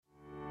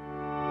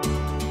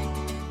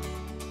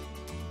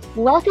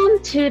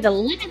Welcome to the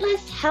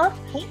Limitless Health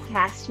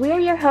Podcast. We are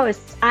your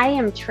hosts. I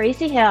am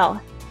Tracy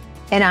Hill.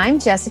 And I'm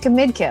Jessica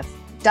Midkiff,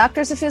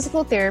 doctors of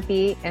physical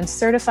therapy and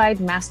certified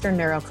master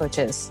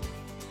neurocoaches.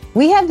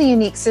 We have the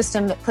unique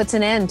system that puts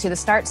an end to the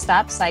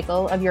start-stop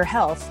cycle of your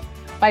health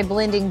by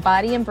blending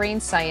body and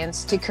brain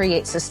science to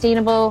create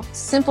sustainable,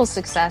 simple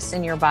success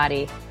in your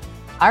body.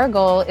 Our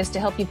goal is to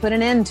help you put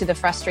an end to the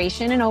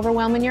frustration and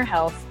overwhelm in your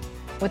health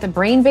with a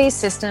brain-based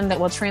system that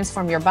will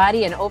transform your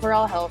body and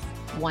overall health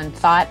one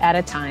thought at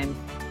a time.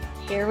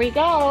 Here we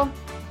go.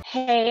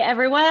 Hey,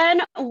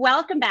 everyone.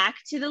 Welcome back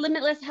to the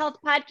Limitless Health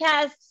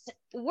Podcast.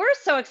 We're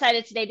so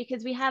excited today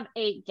because we have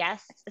a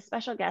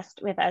special guest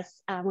with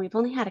us. We've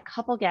only had a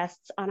couple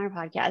guests on our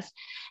podcast,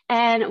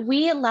 and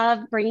we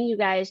love bringing you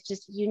guys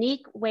just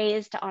unique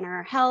ways to honor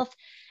our health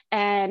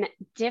and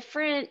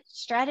different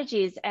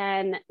strategies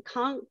and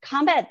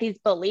combat these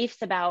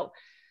beliefs about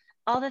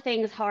all the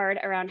things hard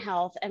around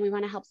health, and we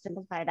want to help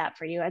simplify that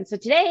for you. And so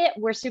today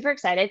we're super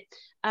excited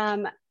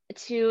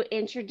to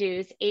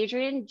introduce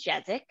Adrienne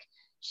Jezik.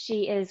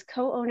 She is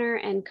co-owner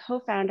and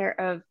co-founder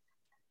of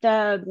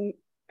I'm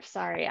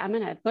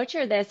going to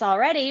butcher this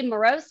already,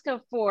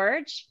 Morosco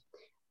Forge,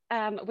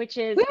 which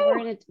is we're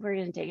gonna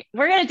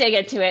dig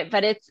into it,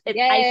 but it's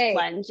Ice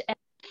Plunge. And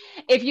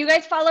if you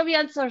guys follow me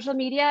on social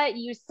media,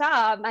 you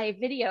saw my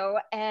video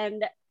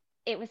and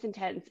it was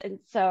intense.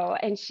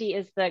 And she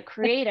is the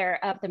creator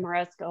of the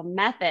Morosco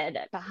method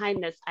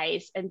behind this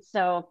ice. And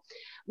so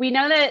we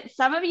know that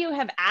some of you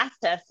have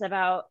asked us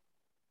about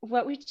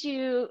what do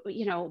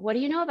you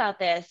know about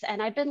this?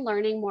 And I've been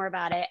learning more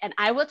about it. And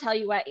I will tell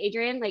you what,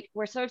 Adrienne,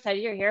 we're so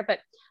excited you're here, but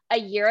a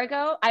year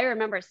ago, I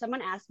remember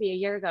someone asked me a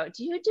year ago,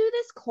 do you do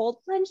this cold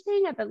plunge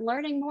thing? I've been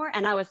learning more.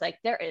 And I was like,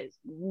 there is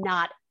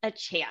not a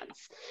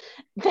chance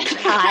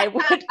that I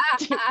would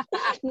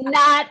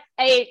not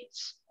a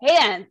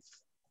chance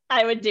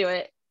I would do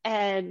it.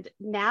 And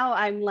now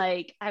I'm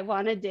like, I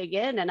want to dig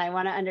in and I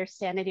want to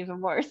understand it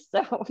even more.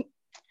 So,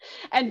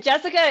 and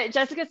Jessica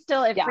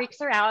still, it freaks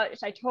her out.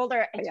 I told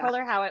her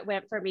how it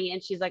went for me.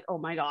 And she's like, oh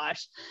my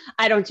gosh,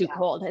 I don't do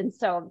cold. And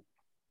so,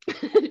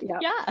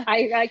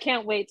 I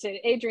can't wait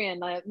to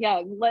Adrienne. Let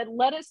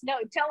us know.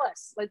 Tell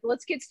us,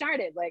 let's get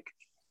started.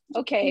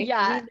 Okay.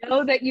 We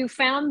know that you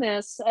found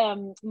this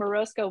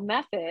Morosco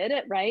method,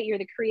 right? You're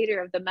the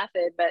creator of the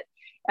method, but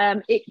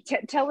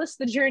tell us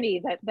the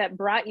journey that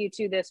brought you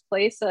to this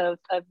place of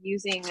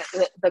using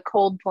the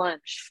cold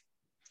plunge.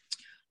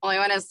 Well, I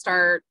want to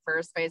start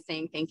first by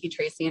saying thank you,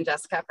 Tracy and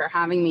Jessica, for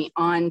having me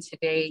on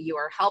today. You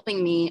are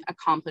helping me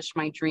accomplish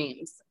my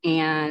dreams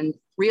and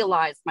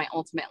realize my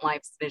ultimate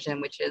life's vision,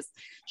 which is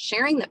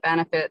sharing the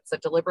benefits of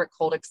deliberate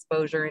cold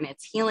exposure and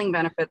its healing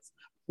benefits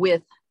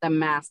with the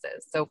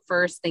masses. So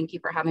first, thank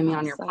you for having me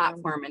on your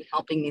platform and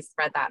helping me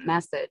spread that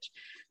message.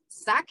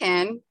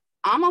 Second,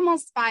 I'm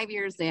almost 5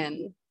 years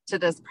in to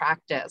this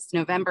practice.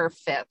 November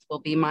 5th will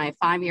be my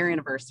 5-year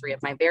anniversary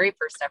of my very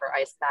first ever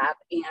ice bath.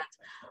 And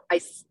I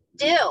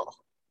still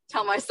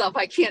tell myself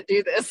I can't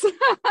do this.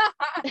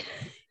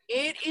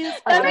 It is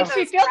that makes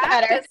me feel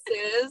better.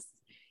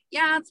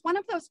 Yeah, it's one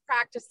of those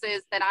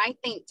practices that I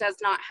think does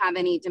not have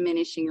any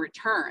diminishing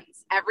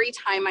returns. Every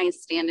time I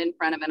stand in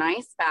front of an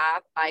ice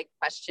bath, I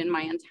question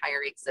my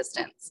entire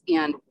existence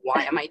and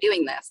why am I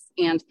doing this?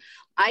 And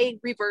I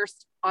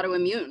reversed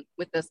autoimmune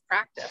with this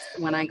practice.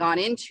 When I got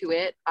into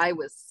it, I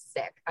was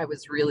sick. I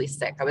was really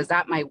sick. I was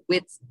at my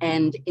wit's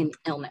end in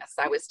illness.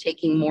 I was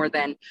taking more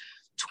than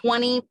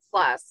 20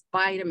 plus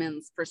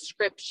vitamins,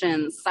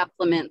 prescriptions,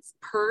 supplements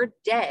per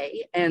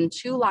day, and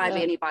 2 live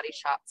antibody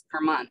shots per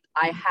month.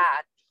 I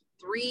had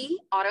 3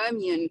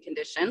 autoimmune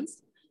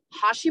conditions: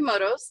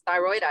 Hashimoto's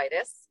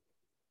thyroiditis,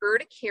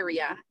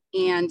 urticaria,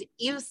 and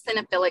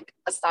eosinophilic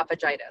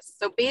esophagitis.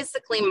 So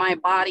basically my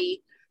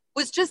body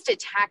was just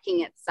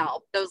attacking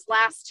itself. Those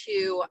last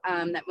 2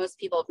 that most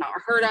people have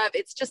not heard of,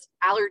 it's just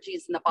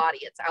allergies in the body.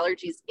 It's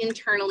allergies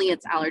internally,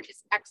 it's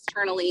allergies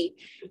externally.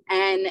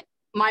 And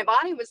my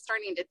body was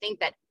starting to think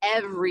that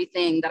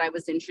everything that I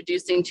was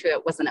introducing to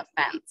it was an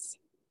offense.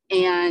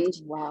 And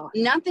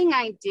nothing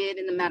I did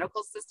in the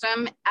medical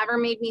system ever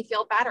made me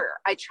feel better.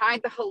 I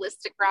tried the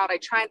holistic route. I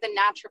tried the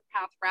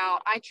naturopath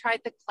route. I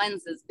tried the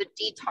cleanses, the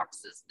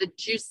detoxes, the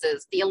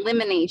juices, the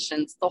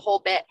eliminations, the whole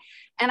bit.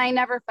 And I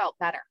never felt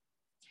better.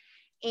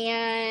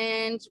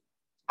 And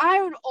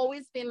I've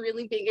always been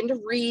really big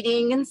into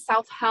reading and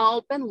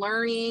self-help and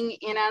learning.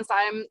 And as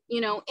I'm,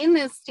 in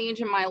this stage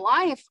in my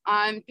life,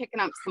 I'm picking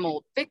up some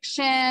old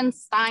fiction,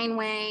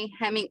 Steinbeck,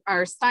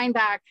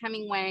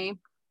 Hemingway,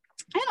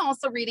 and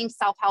also reading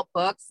self-help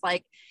books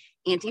like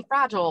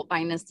Anti-Fragile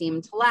by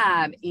Nassim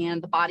Taleb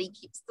and The Body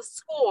Keeps the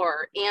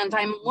Score. And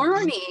I'm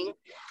learning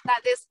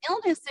that this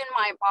illness in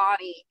my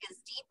body is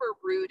deeper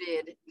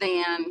rooted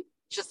than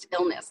just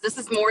illness. This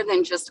is more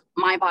than just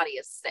my body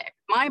is sick.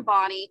 My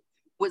body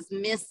was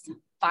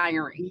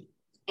misfiring.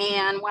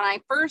 And when I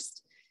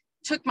first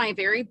took my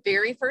very,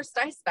 very first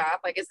ice bath,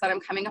 like I said, I'm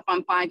coming up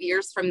on 5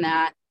 years from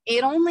that,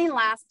 it only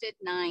lasted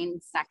 9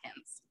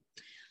 seconds.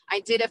 I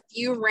did a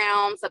few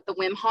rounds of the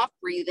Wim Hof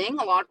breathing.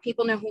 A lot of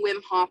people know who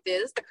Wim Hof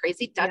is, the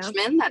crazy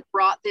Dutchman that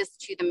brought this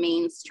to the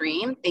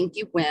mainstream. Thank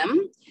you,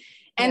 Wim.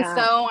 And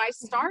so I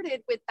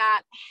started with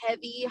that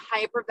heavy,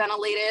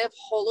 hyperventilative,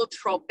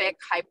 holotropic,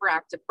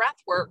 hyperactive breath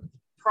work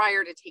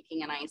prior to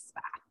taking an ice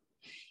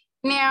bath.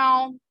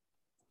 Now,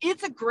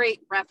 it's a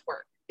great breath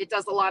work. It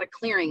does a lot of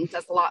clearing, it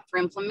does a lot for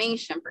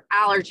inflammation, for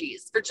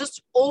allergies, for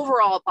just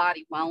overall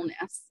body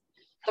wellness.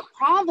 The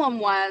problem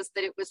was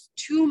that it was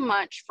too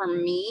much for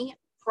me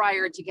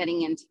prior to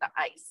getting into the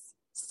ice.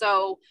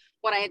 So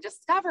what I had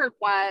discovered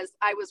was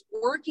I was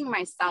working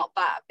myself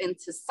up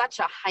into such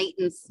a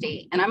heightened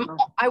state. And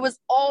I was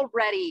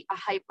already a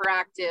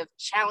hyperactive,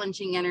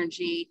 challenging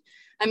energy.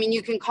 I mean,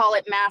 you can call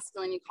it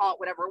masculine, you call it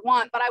whatever you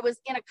want, but I was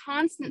in a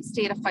constant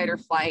state of fight or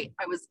flight.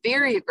 I was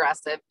very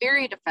aggressive,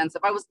 very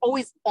defensive. I was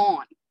always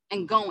on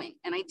and going,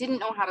 and I didn't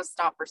know how to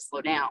stop or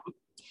slow down.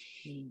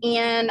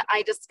 And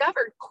I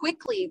discovered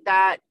quickly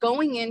that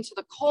going into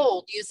the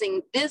cold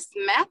using this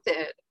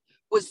method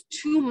was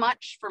too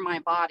much for my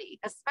body,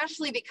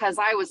 especially because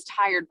I was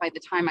tired by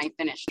the time I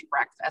finished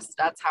breakfast.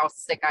 That's how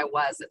sick I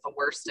was at the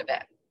worst of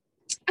it.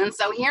 And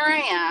so here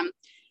I am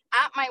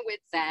at my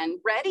wit's end,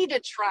 ready to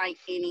try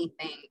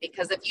anything,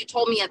 because if you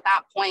told me at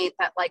that point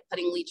that like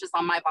putting leeches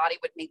on my body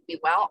would make me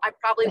well, I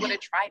probably would have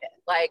tried it.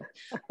 Like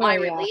my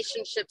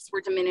relationships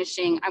were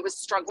diminishing. I was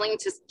struggling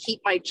to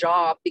keep my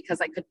job because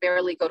I could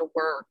barely go to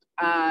work.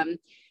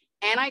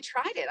 And I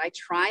tried it. I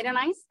tried an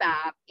ice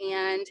bath.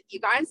 And you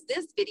guys,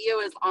 this video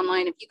is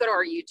online. If you go to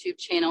our YouTube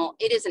channel,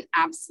 it is an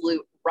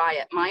absolute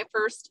riot. My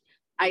first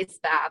ice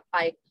bath,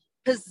 I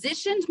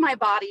positioned my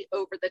body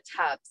over the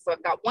tub. So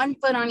I've got one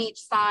foot on each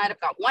side.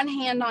 I've got one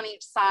hand on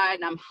each side,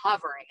 and I'm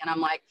hovering. And I'm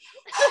like,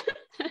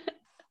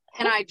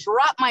 and I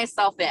drop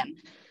myself in.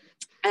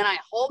 And I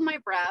hold my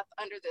breath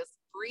under this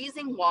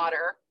freezing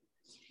water.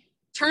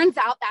 Turns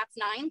out that's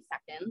 9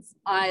 seconds.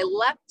 I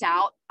leapt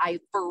out, I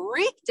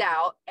freaked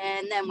out.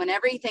 And then when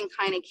everything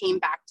kind of came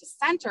back to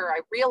center,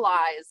 I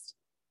realized,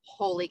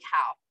 holy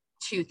cow,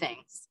 two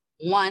things.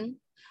 One,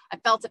 I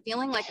felt a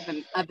feeling like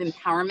of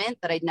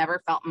empowerment that I'd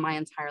never felt in my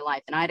entire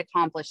life. And I'd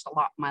accomplished a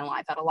lot in my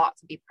life, I had a lot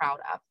to be proud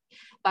of.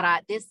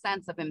 But this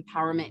sense of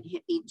empowerment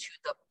hit me to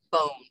the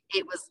bone.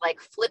 It was like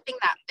flipping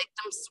that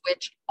victim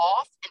switch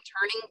off and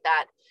turning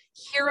that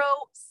hero,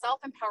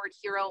 self-empowered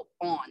hero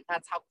on.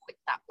 That's how quick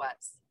that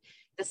was.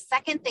 The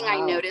second thing I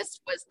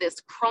noticed was this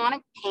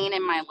chronic pain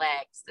in my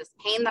legs, this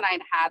pain that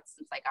I'd had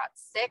since I got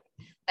sick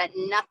that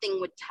nothing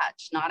would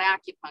touch, not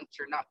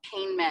acupuncture, not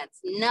pain meds,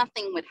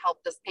 nothing would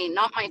help this pain,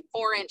 not my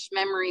 4-inch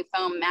memory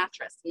foam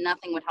mattress,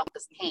 nothing would help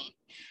this pain.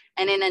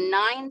 And in a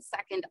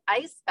 9-second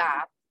ice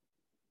bath,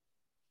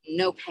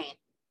 no pain.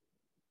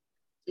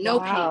 No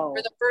pain.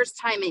 For the first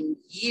time in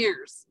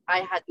years, I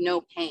had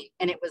no pain,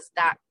 and it was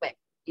that quick.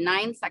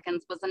 9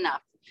 seconds was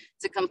enough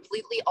to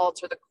completely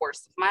alter the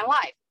course of my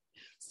life.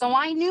 So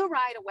I knew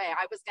right away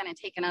I was going to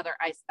take another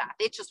ice bath.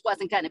 It just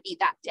wasn't going to be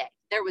that day.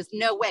 There was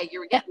no way you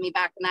were getting me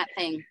back in that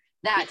thing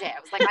that day. I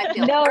was like, I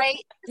feel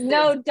great.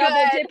 No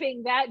double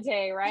dipping that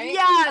day, right?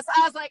 Yes.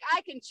 I was like,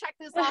 I can check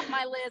this off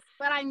my list,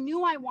 but I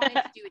knew I wanted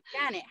to do it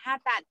again. It had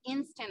that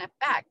instant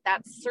effect,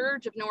 that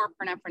surge of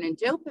norepinephrine and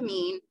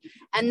dopamine.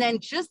 And then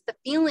just the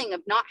feeling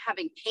of not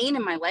having pain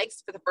in my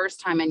legs for the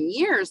first time in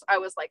years. I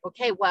was like,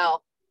 okay,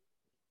 well,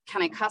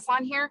 can I cuss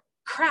on here?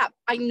 Crap,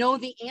 I know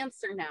the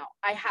answer now.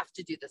 I have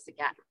to do this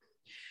again.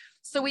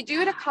 So we do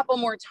it a couple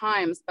more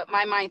times, but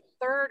my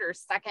third or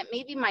second,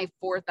 maybe my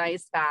fourth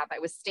ice bath, I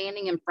was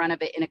standing in front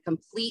of it in a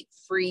complete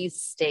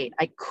freeze state.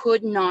 I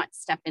could not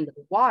step into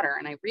the water.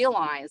 And I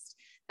realized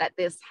that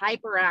this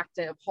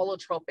hyperactive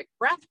holotropic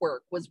breath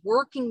work was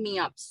working me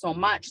up so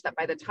much that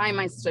by the time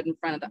I stood in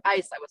front of the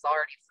ice, I was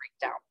already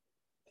freaked out.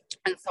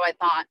 And so I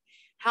thought,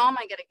 how am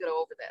I going to get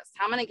over this?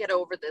 How am I going to get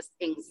over this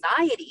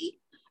anxiety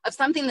of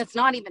something that's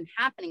not even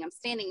happening? I'm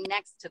standing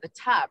next to the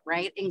tub,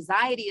 right?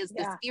 Anxiety is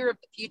this fear of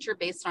the future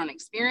based on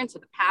experience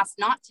of the past,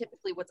 not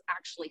typically what's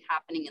actually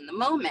happening in the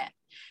moment.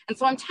 And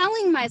so I'm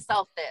telling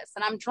myself this,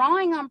 and I'm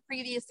drawing on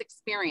previous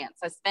experience.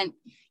 I spent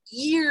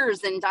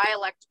years in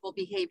dialectical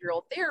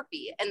behavioral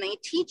therapy, and they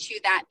teach you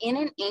that in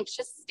an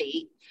anxious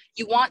state,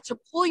 you want to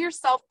pull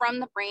yourself from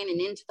the brain and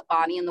into the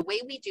body. And the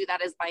way we do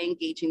that is by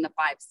engaging the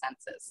 5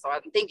 senses. So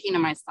I'm thinking to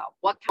myself,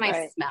 what can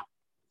I smell?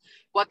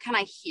 What can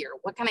I hear?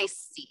 What can I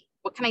see?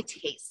 What can I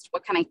taste?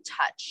 What can I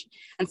touch?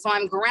 And so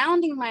I'm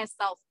grounding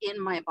myself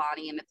in my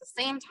body. And at the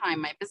same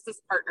time, my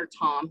business partner,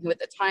 Tom, who at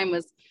the time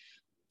was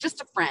just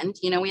a friend,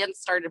 you know, we hadn't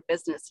started a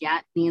business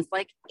yet. And he's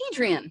like,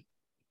 Adrian,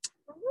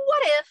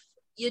 what if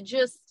you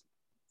just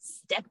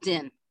stepped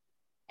in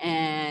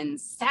and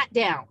sat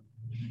down?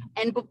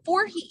 And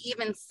before he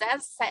even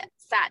says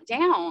sat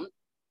down,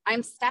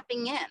 I'm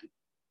stepping in.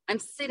 I'm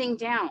sitting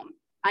down.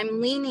 I'm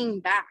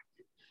leaning back.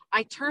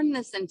 I turn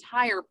this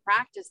entire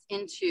practice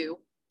into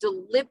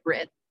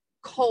deliberate,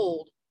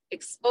 cold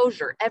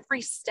exposure.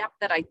 Every step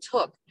that I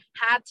took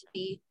had to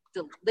be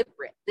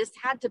deliberate. This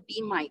had to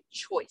be my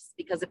choice,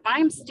 because if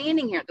I'm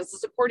standing here, this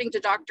is according to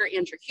Dr.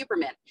 Andrew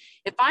Huberman,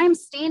 if I'm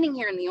standing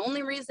here and the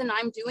only reason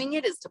I'm doing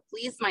it is to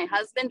please my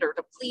husband or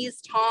to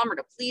please Tom or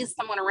to please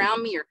someone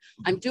around me, or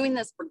I'm doing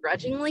this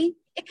begrudgingly,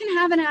 it can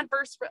have an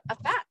adverse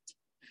effect.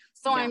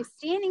 So I'm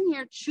standing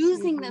here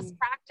choosing this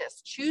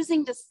practice,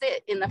 choosing to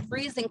sit in the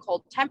freezing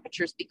cold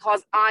temperatures,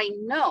 because I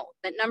know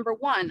that number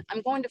one,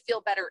 I'm going to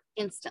feel better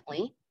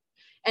instantly.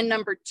 And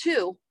number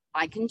two,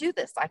 I can do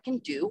this. I can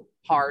do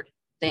hard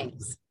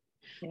things.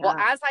 Yeah. Well,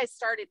 as I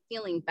started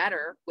feeling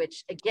better,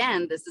 which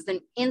again, this is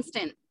an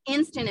instant,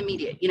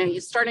 immediate,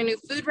 you start a new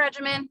food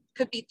regimen,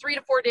 could be 3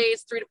 to 4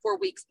 days, 3 to 4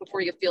 weeks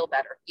before you feel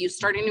better. You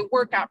start a new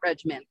workout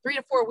regimen, 3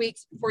 to 4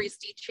 weeks before you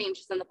see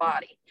changes in the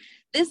body.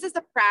 This is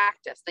a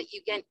practice that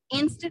you get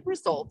instant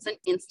results and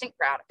instant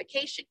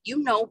gratification. You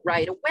know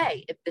right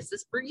away if this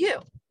is for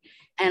you.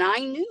 And I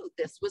knew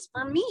this was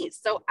for me.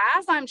 So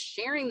as I'm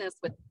sharing this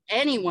with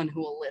anyone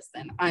who will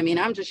listen, I mean,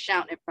 I'm just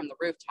shouting it from the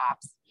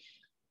rooftops.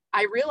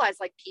 I realize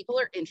like people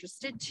are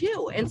interested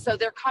too. And so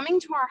they're coming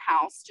to our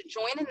house to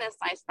join in this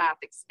ice bath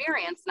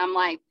experience. And I'm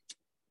like,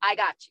 I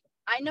got you.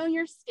 I know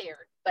you're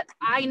scared, but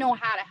I know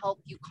how to help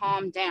you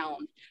calm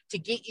down to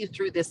get you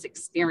through this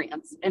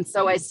experience. And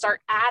so I start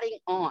adding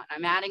on.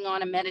 I'm adding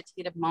on a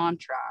meditative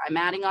mantra. I'm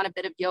adding on a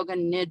bit of yoga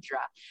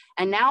nidra.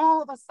 And now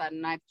all of a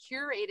sudden I've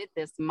curated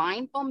this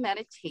mindful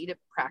meditative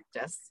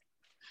practice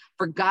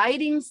for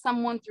guiding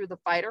someone through the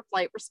fight or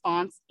flight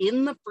response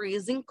in the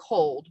freezing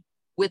cold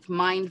with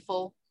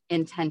mindful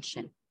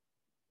intention.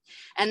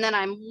 And then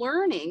I'm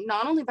learning,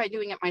 not only by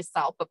doing it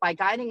myself, but by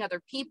guiding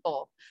other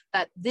people,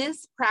 that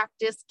this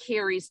practice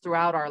carries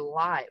throughout our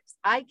lives.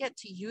 I get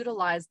to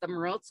utilize the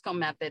Morozko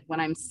method when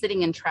I'm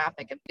sitting in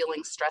traffic and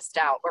feeling stressed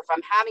out, or if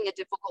I'm having a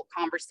difficult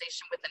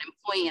conversation with an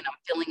employee and I'm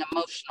feeling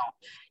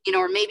emotional,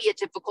 or maybe a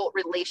difficult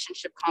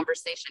relationship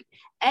conversation.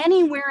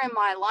 Anywhere in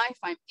my life,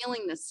 I'm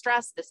feeling this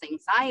stress, this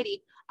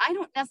anxiety. I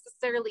don't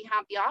necessarily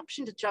have the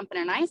option to jump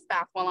in an ice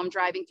bath while I'm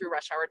driving through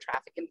rush hour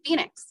traffic in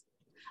Phoenix.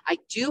 I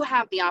do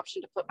have the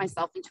option to put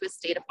myself into a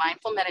state of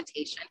mindful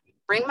meditation,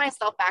 bring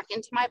myself back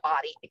into my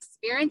body,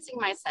 experiencing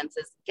my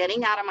senses,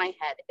 getting out of my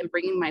head, and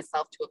bringing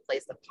myself to a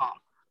place of calm.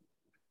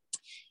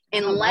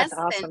 In less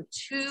than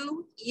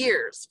 2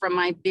 years from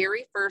my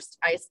very first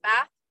ice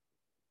bath,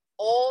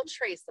 all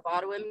trace of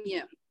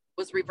autoimmune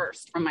was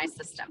reversed from my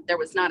system. There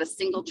was not a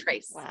single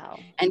trace. Wow.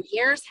 And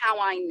here's how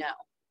I know.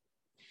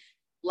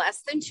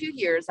 Less than 2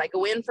 years, I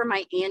go in for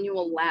my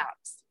annual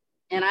labs,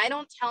 and I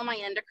don't tell my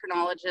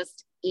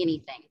endocrinologist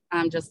anything.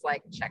 I'm just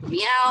like, check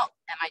me out.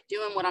 Am I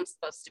doing what I'm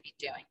supposed to be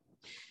doing?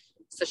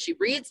 So she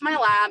reads my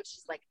lab.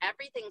 She's like,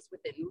 everything's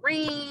within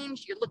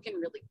range. You're looking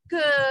really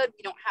good.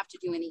 We don't have to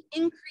do any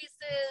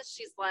increases.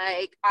 She's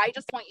like, I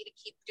just want you to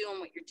keep doing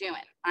what you're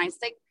doing. I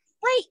say,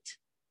 great,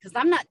 because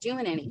I'm not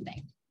doing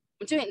anything.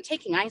 I'm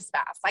taking ice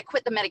baths. I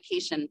quit the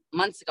medication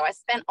months ago. I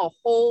spent a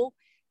whole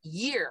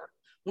year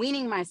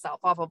weaning myself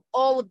off of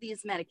all of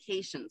these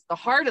medications. The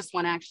hardest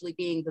one actually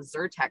being the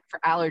Zyrtec for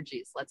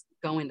allergies. Let's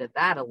go into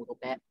that a little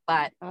bit.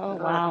 But oh,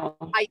 wow.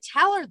 I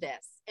tell her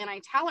this, and I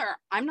tell her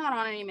I'm not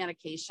on any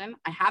medication.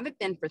 I haven't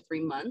been for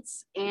 3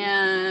 months.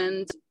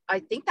 And I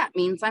think that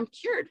means I'm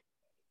cured.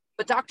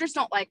 But doctors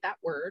don't like that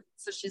word.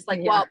 So she's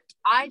like, well,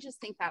 I just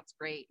think that's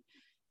great.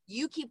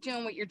 You keep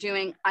doing what you're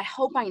doing. I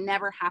hope I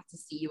never have to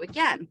see you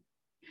again.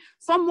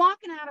 So I'm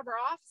walking out of her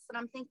office and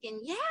I'm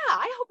thinking, yeah,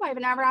 I hope I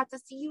never have to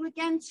see you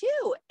again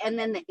too. And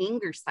then the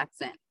anger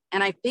sets in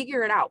and I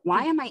figure it out.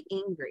 Why am I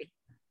angry?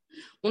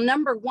 Well,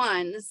 number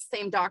one, this is the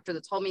same doctor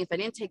that told me if I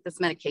didn't take this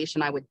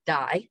medication, I would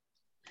die.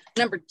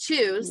 Number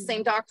two,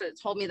 same doctor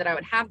that told me that I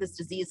would have this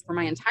disease for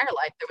my entire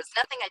life. There was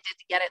nothing I did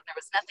to get it. And there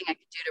was nothing I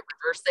could do to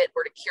reverse it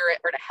or to cure it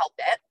or to help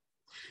it.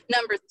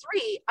 Number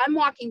three, I'm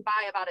walking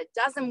by about a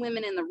dozen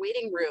women in the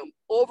waiting room,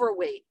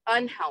 overweight,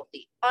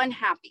 unhealthy,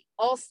 unhappy,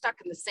 all stuck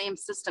in the same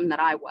system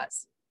that I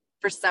was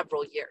for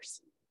several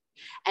years.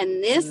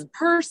 And this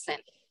person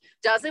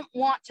doesn't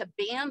want to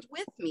band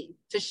with me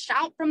to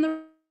shout from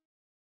the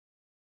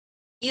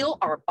heal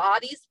our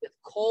bodies with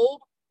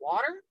cold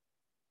water.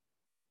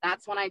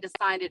 That's when I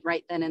decided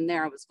right then and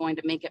there I was going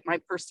to make it my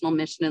personal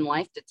mission in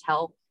life to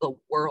tell the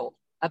world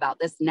about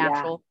this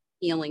natural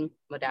healing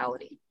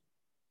modality.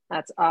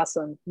 That's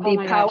awesome.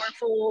 The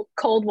powerful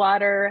cold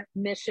water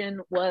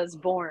mission was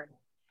born.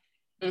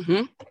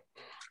 Mm-hmm.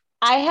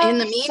 I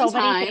have so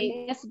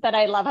many things that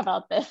I love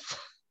about this.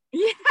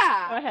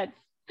 Yeah. Go ahead.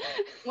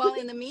 Well,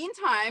 in the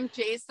meantime,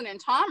 Jason and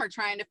Tom are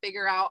trying to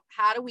figure out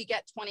how do we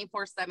get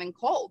 24/7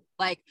 cold?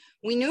 Like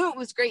we knew it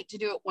was great to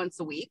do it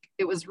once a week.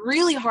 It was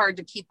really hard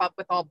to keep up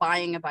with all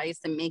buying of ice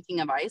and making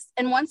of ice.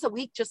 And once a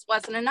week just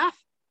wasn't enough.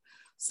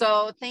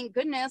 So thank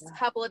goodness, a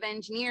couple of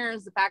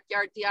engineers, the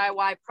backyard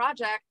DIY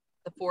project,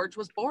 the Forge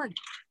was born.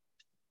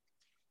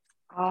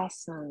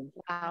 Awesome.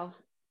 Wow.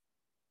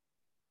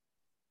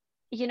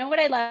 You know what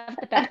I love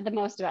the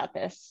most about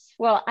this?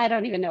 Well, I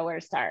don't even know where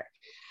to start.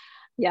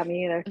 Yeah,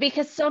 me either.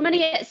 Because so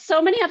many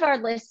of our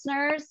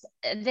listeners,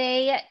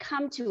 they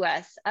come to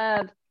us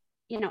of,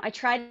 I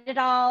tried it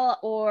all,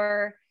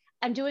 or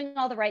I'm doing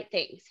all the right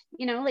things,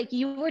 like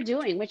you were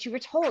doing what you were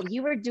told.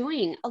 You were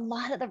doing a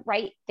lot of the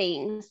right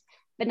things,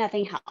 but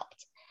nothing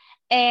helped.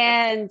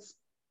 And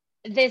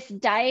this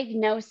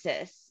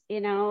diagnosis,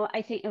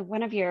 I think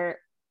one of your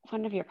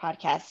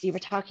podcasts, you were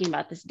talking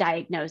about this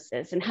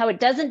diagnosis and how it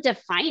doesn't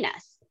define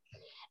us.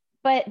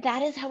 But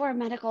that is how our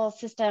medical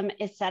system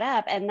is set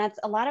up. And that's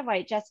a lot of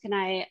why Jessica and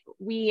I,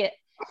 we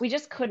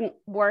just couldn't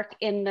work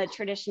in the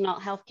traditional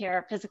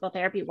healthcare physical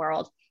therapy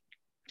world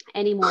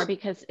anymore,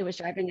 because it was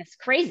driving us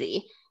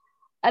crazy.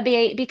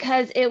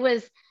 Because it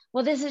was,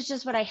 well, this is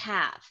just what I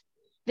have.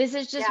 This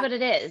is just what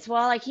it is.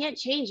 Well, I can't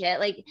change it.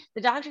 Like,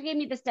 the doctor gave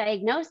me this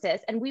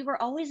diagnosis, and we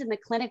were always in the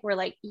clinic. We're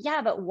like,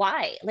 yeah, but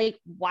why? Like,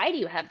 why do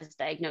you have this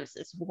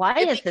diagnosis? Why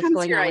is this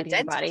going on with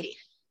your body?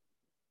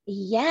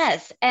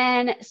 Yes.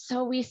 And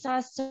so we saw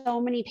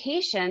so many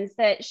patients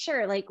that,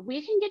 sure, like,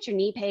 we can get your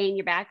knee pain,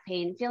 your back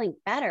pain, feeling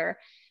better,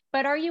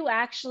 but are you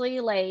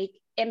actually like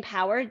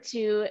empowered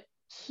to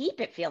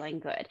keep it feeling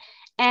good?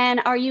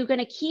 And are you going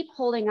to keep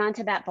holding on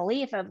to that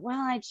belief of,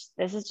 well,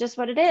 this is just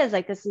what it is.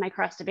 Like, this is my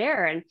cross to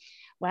bear. And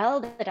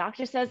well, the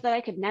doctor says that I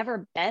could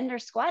never bend or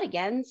squat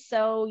again.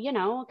 So,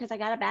 because I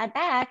got a bad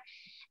back.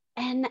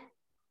 And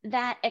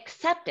that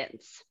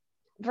acceptance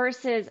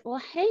versus,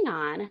 well, hang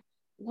on,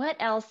 what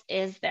else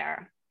is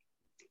there?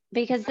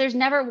 Because there's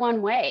never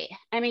one way.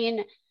 I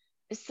mean,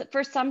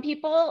 for some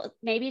people,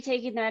 maybe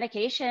taking the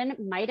medication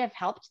might have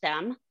helped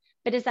them,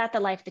 but is that the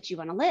life that you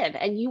want to live?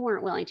 And you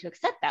weren't willing to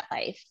accept that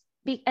life.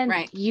 And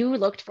you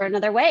looked for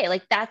another way.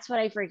 Like, that's what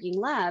I freaking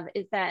love,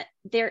 is that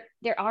there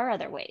are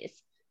other ways.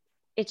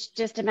 It's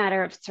just a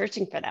matter of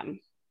searching for them.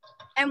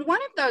 And one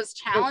of those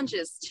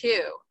challenges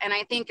too, and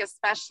I think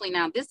especially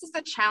now, this is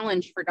a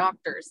challenge for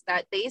doctors,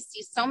 that they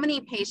see so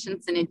many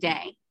patients in a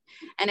day,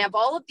 and have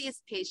all of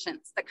these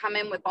patients that come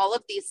in with all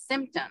of these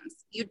symptoms.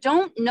 You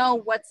don't know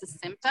what's a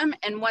symptom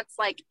and what's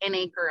like an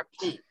ache or a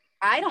pain.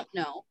 I don't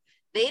know.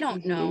 They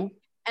don't know.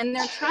 And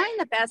they're trying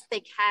the best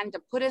they can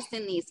to put us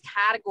in these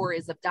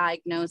categories of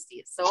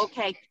diagnoses. So,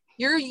 okay,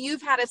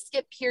 you've had a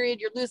skip period,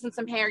 you're losing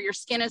some hair, your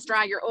skin is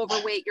dry, you're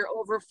overweight, you're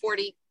over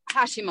 40,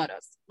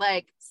 Hashimoto's.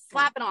 Like,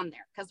 slap it on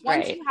there. Because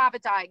once you have a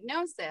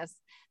diagnosis,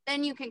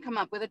 then you can come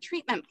up with a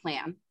treatment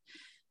plan.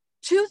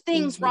 Two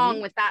things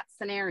wrong with that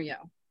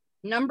scenario.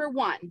 Number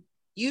one,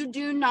 you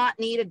do not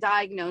need a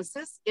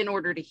diagnosis in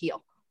order to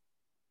heal.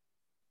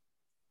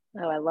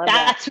 Oh, I love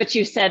that. That's what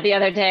you said the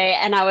other day.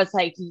 And I was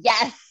like,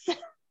 yes.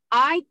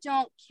 I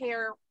don't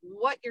care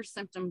what your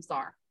symptoms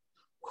are,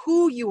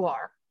 who you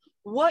are,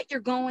 what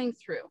you're going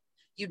through.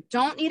 You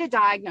don't need a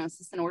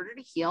diagnosis in order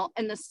to heal.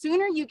 And the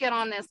sooner you get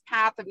on this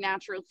path of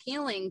natural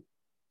healing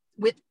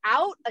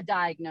without a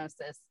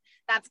diagnosis,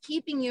 that's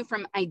keeping you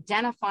from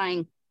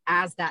identifying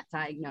as that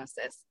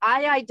diagnosis.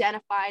 I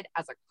identified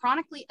as a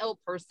chronically ill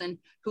person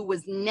who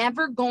was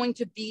never going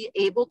to be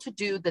able to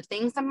do the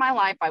things in my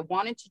life I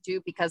wanted to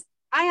do because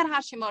I had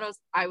Hashimoto's,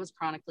 I was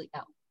chronically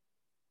ill.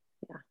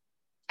 Yeah.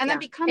 And that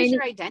becomes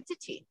your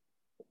identity.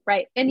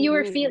 Right. And you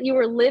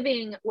were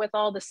living with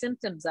all the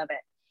symptoms of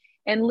it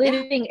and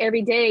living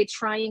every day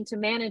trying to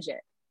manage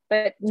it,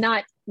 but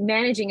not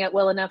managing it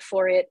well enough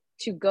for it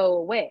to go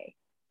away.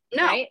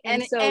 No. Right?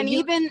 And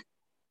even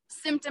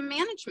symptom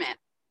management.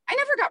 I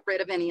never got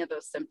rid of any of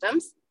those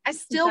symptoms. I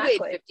still weighed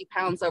 50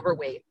 pounds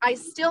overweight. I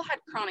still had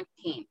chronic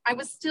pain. I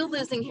was still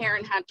losing hair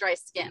and had dry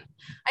skin.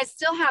 I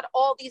still had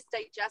all these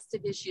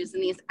digestive issues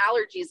and these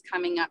allergies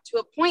coming up to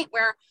a point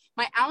where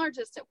my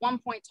allergist at one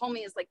point told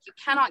me, is like, you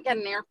cannot get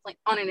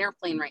on an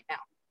airplane right now.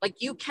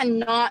 Like, you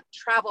cannot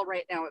travel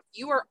right now. If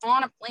you are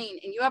on a plane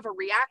and you have a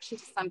reaction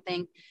to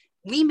something,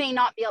 we may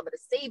not be able to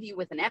save you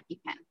with an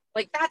EpiPen.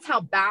 Like, that's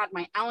how bad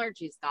my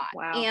allergies got.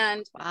 Wow.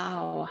 And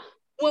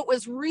what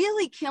was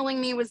really killing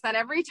me was that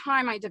every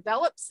time I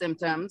developed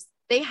symptoms,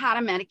 they had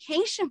a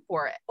medication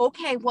for it.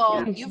 Okay,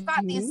 well, you've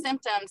got these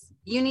symptoms.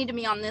 You need to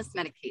be on this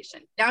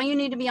medication. Now you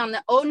need to be on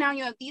now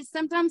you have these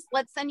symptoms.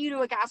 Let's send you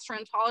to a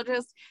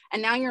gastroenterologist.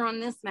 And now you're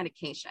on this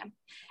medication.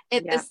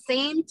 At the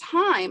same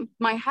time,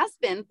 my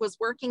husband was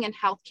working in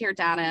healthcare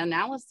data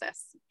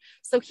analysis.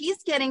 So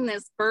he's getting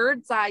this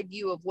bird's eye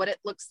view of what it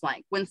looks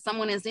like when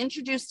someone is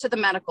introduced to the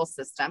medical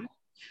system,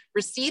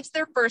 receives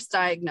their first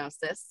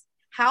diagnosis,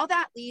 how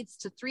that leads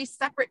to 3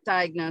 separate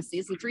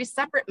diagnoses and 3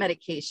 separate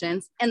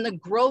medications and the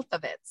growth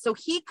of it. So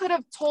he could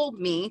have told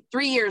me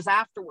 3 years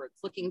afterwards,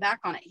 looking back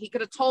on it, he could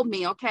have told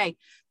me, okay,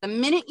 the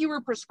minute you were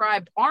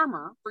prescribed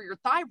Armour for your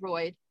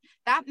thyroid,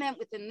 that meant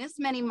within this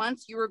many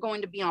months, you were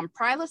going to be on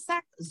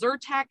Prilosec,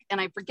 Zyrtec, and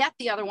I forget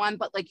the other one,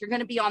 but like, you're going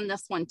to be on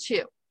this one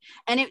too.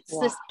 And it's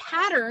this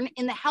pattern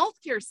in the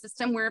healthcare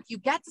system where if you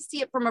get to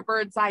see it from a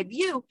bird's eye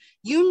view,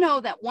 you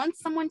know that once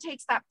someone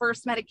takes that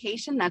first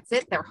medication, that's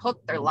it, they're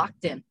hooked, they're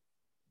locked in.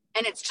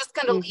 And it's just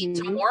going to lead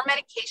to more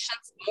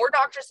medications, more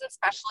doctors and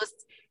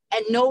specialists,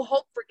 and no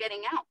hope for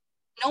getting out.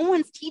 No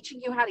one's teaching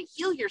you how to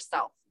heal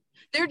yourself.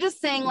 They're just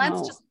saying,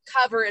 let's just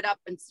cover it up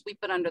and sweep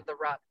it under the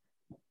rug.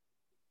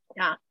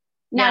 Yeah.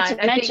 Not to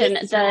mention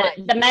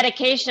the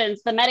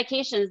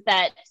medications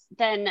that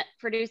then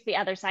produce the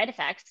other side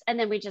effects. And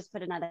then we just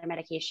put another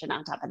medication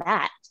on top of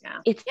that. Yeah.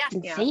 It's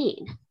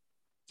insane.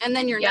 And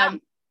then you're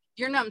numb.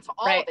 You're numb to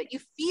all Right. of it. You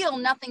feel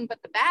nothing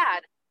but the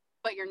bad,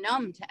 but you're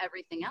numb to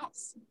everything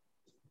else.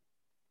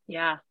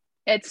 Yeah.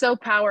 It's so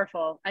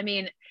powerful. I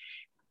mean,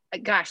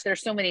 gosh,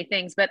 there's so many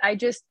things, but I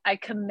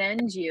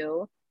commend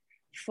you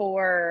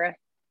for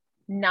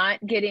not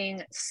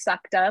getting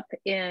sucked up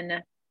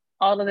in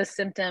all of the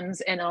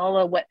symptoms and all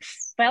of what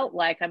felt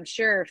like, I'm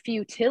sure,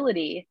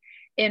 futility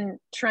in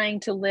trying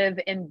to live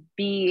and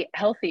be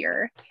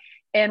healthier,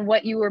 and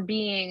what you were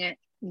being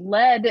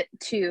led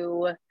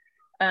to,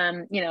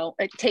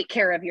 take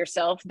care of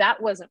yourself.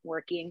 That wasn't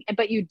working,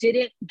 but you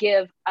didn't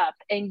give up,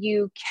 and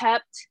you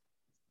kept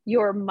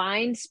your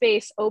mind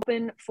space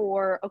open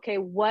for, okay,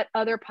 what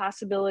other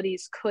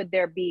possibilities could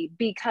there be?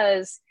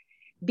 Because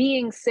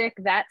being sick,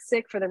 that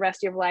sick for the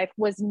rest of your life,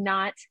 was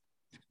not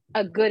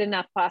a good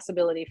enough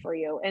possibility for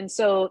you. And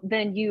so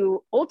then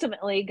you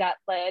ultimately got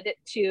led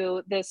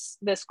to this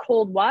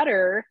cold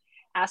water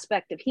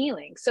aspect of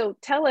healing. So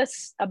tell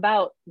us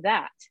about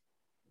that.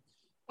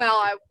 Well,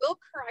 I will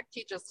correct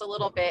you just a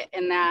little bit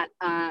in that,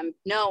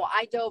 no,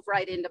 I dove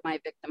right into my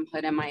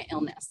victimhood and my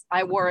illness.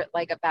 I wore it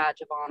like a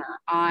badge of honor.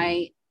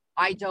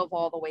 I dove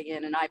all the way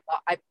in, and I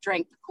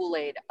drank the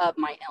Kool-Aid of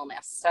my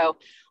illness. So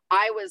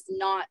I was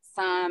not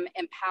some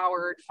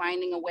empowered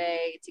finding a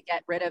way to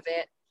get rid of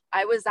it.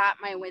 I was at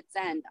my wit's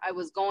end. I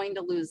was going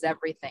to lose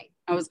everything.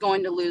 I was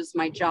going to lose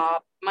my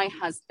job, my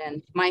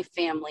husband, my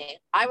family.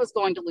 I was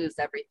going to lose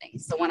everything.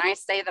 So when I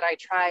say that I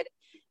tried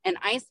an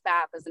ice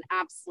bath as an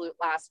absolute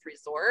last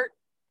resort,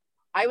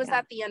 I was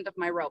at the end of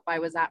my rope. I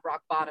was at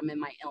rock bottom in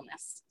my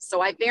illness.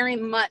 So I very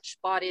much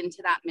bought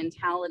into that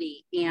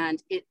mentality,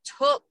 and it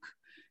took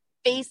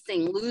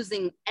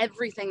losing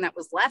everything that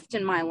was left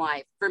in my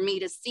life for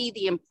me to see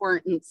the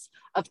importance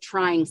of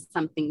trying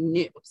something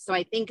new. So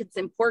I think it's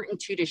important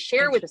to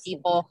share with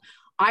people.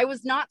 I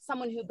was not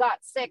someone who got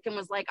sick and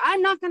was like,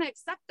 I'm not going to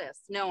accept this.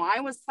 No,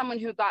 I was someone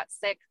who got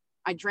sick.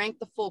 I drank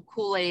the full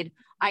Kool-Aid.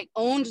 I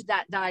owned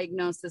that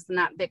diagnosis and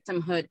that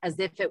victimhood as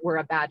if it were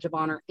a badge of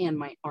honor and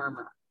my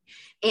armor.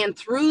 And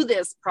through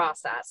this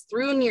process,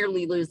 through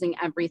nearly losing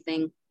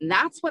everything,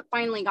 that's what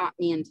finally got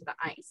me into the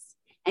ice.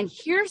 And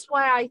here's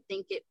why I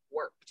think it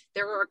worked.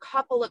 There are a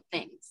couple of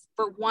things.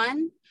 For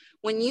one,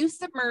 when you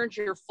submerge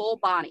your full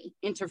body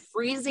into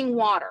freezing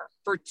water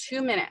for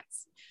 2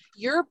 minutes,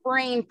 your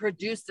brain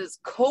produces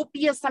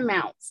copious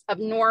amounts of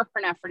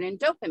norepinephrine and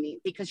dopamine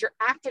because you're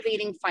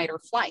activating fight or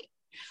flight.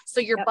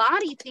 So your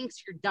body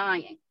thinks you're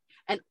dying,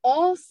 and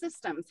all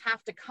systems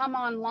have to come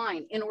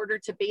online in order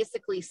to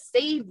basically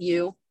save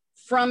you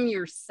from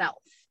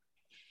yourself.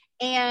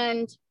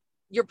 And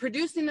you're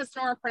producing this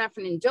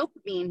norepinephrine and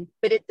dopamine,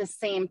 but at the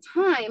same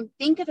time,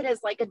 think of it as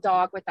like a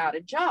dog without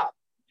a job.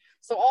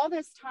 So all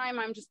this time,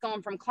 I'm just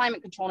going from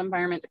climate controlled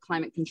environment to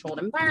climate controlled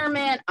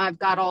environment. I've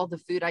got all the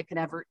food I could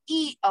ever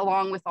eat,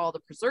 along with all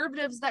the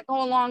preservatives that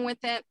go along with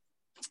it.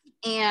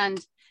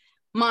 And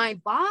my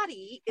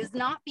body is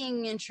not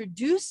being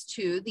introduced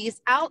to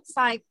these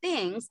outside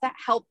things that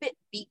help it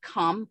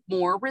become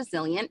more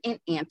resilient and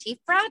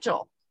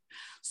anti-fragile.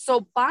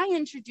 So by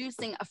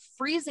introducing a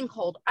freezing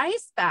cold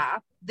ice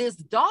bath, this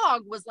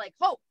dog was like,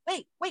 oh,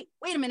 wait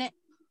a minute.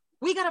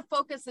 We got to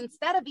focus,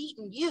 instead of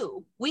eating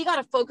you, we got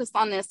to focus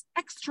on this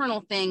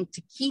external thing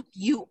to keep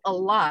you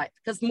alive.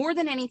 Because more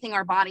than anything,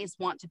 our bodies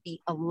want to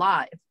be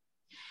alive.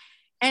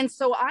 And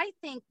so I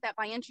think that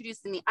by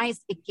introducing the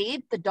ice, it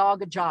gave the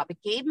dog a job.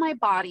 It gave my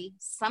body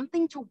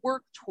something to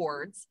work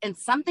towards and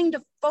something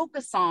to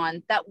focus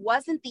on that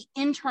wasn't the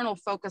internal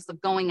focus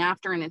of going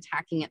after and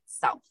attacking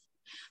itself.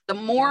 The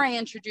more I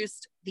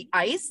introduced the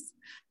ice,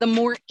 the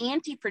more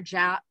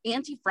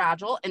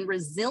anti-fragile and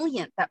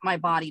resilient that my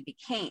body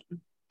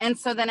became. And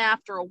so then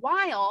after a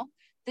while,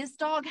 this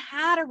dog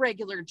had a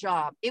regular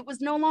job. It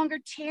was no longer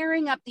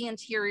tearing up the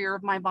interior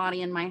of my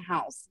body and my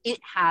house. It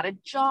had a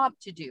job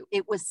to do.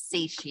 It was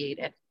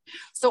satiated.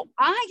 So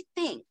I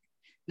think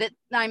that,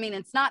 I mean,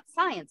 it's not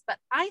science, but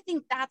I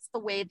think that's the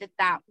way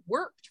that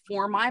worked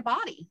for my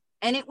body.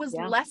 And it was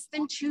less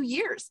than 2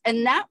 years.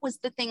 And that was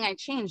the thing I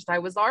changed. I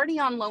was already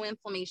on low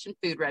inflammation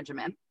food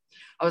regimen.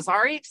 I was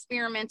already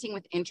experimenting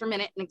with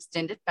intermittent and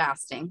extended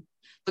fasting.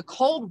 The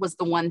cold was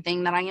the one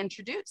thing that I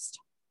introduced.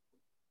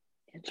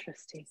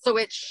 Interesting. So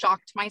it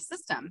shocked my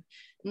system.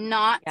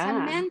 Not to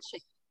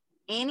mention,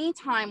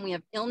 anytime we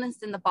have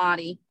illness in the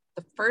body,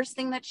 the first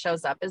thing that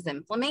shows up is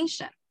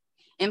inflammation.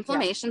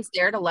 Inflammation's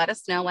there to let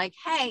us know, like,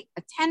 hey,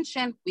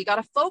 attention, we got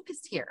to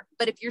focus here.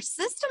 But if your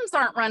systems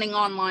aren't running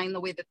online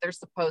the way that they're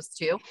supposed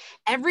to,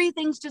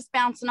 everything's just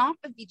bouncing off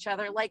of each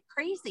other like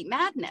crazy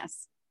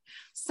madness.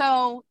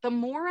 So the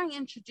more I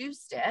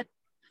introduced it,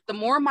 the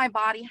more my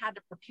body had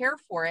to prepare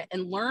for it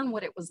and learn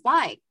what it was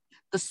like,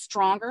 the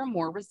stronger,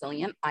 more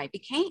resilient I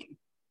became.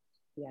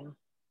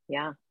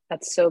 Yeah.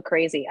 That's so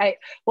crazy.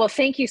 Well,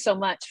 thank you so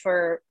much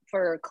for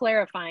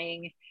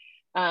clarifying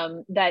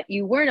that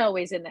you weren't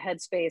always in the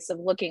headspace of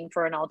looking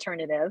for an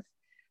alternative.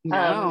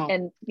 No.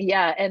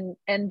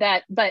 And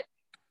that, but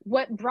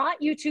what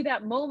brought you to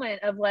that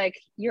moment of like,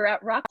 you're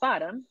at rock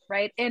bottom,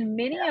 right? And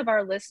many of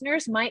our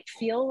listeners might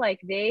feel like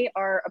they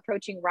are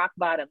approaching rock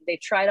bottom. They've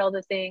tried all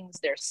the things,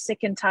 they're sick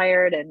and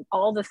tired and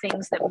all the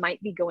things that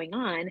might be going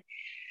on.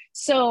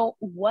 So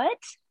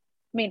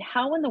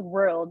how in the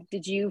world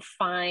did you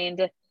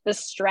find the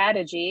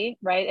strategy,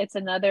 right? It's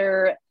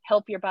another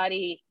help your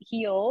body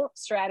heal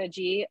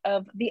strategy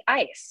of the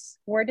ice.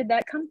 Where did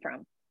that come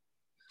from?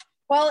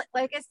 Well,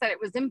 like I said,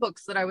 it was in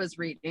books that I was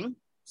reading.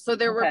 So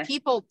there were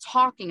people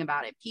talking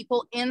about it,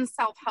 people in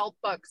self-help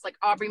books like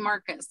Aubrey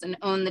Marcus and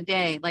Own the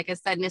Day. Like I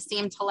said,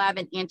 Nassim Taleb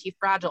and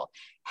Anti-Fragile.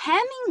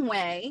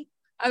 Hemingway,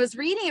 I was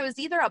reading, it was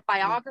either a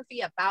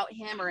biography about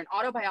him or an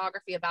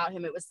autobiography about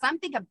him. It was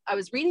something, I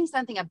was reading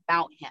something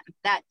about him,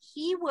 that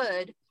he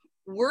would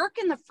work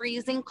in the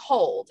freezing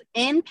cold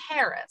in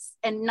Paris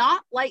and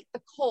not light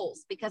the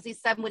coals, because he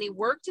said when he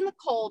worked in the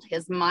cold,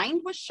 his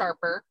mind was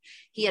sharper,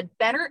 he had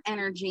better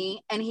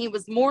energy, and he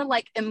was more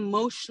like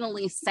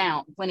emotionally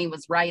sound when he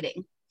was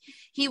writing.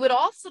 He would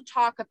also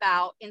talk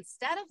about,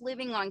 instead of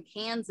living on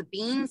cans of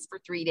beans for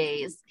 3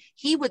 days,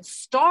 he would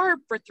starve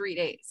for 3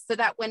 days so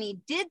that when he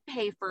did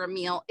pay for a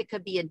meal, it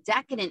could be a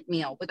decadent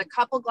meal with a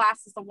couple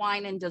glasses of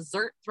wine and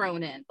dessert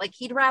thrown in. Like,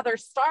 he'd rather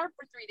starve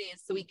for 3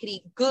 days so he could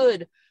eat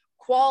good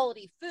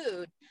quality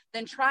food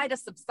than try to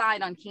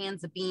subside on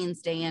cans of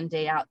beans day in,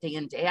 day out, day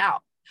in, day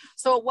out.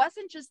 So it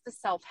wasn't just the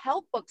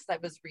self-help books I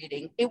was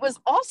reading. It was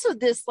also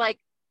this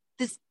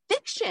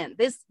fiction,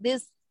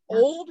 this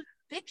old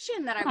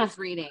fiction that I was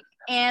reading.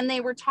 And they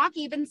were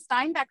talking, even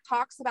Steinbeck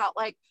talks about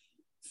like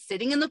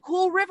sitting in the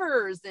cool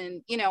rivers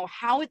and, you know,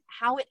 how it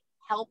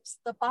helps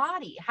the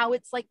body, how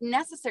it's like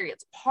necessary.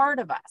 It's part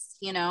of us,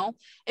 you know.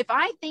 If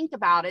I think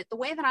about it, the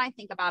way that I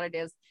think about it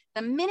is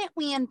the minute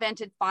we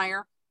invented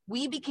fire,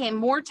 we became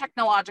more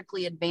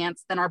technologically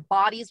advanced than our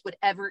bodies would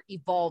ever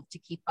evolve to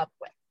keep up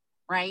with,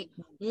 right?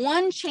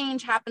 One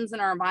change happens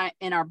in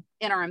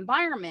our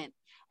environment,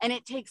 and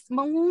it takes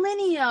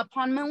millennia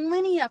upon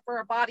millennia for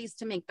our bodies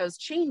to make those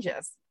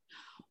changes.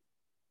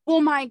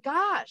 Well, my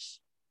gosh,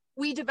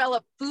 we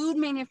developed food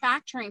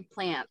manufacturing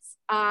plants,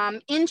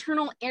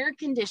 internal air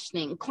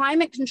conditioning,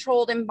 climate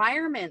controlled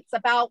environments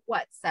about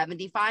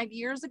 75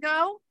 years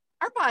ago?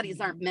 Our bodies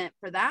aren't meant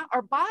for that.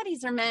 Our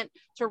bodies are meant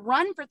to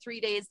run for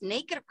 3 days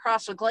naked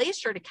across a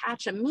glacier to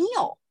catch a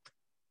meal.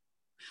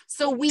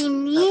 So we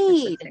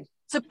need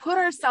to put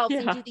ourselves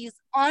into these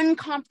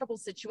uncomfortable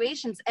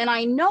situations. And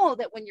I know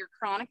that when you're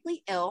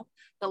chronically ill,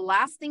 the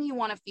last thing you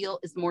want to feel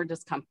is more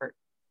discomfort,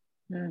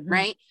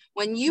 right?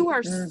 When you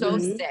are so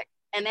sick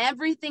and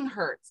everything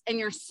hurts and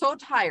you're so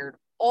tired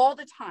all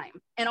the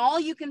time, and all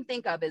you can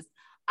think of is,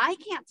 I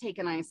can't take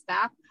an ice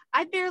bath.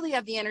 I barely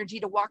have the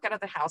energy to walk out of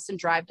the house and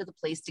drive to the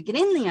place to get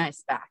in the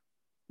ice bath.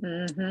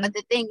 But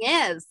the thing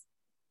is,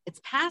 it's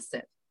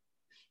passive.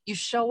 You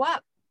show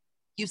up,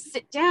 you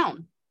sit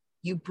down,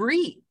 you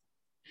breathe.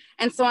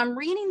 And so I'm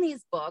reading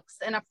these books,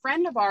 and a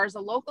friend of ours, a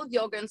local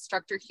yoga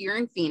instructor here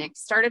in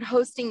Phoenix, started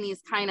hosting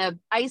these kind of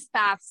ice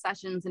bath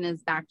sessions in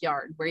his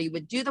backyard where he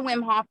would do the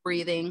Wim Hof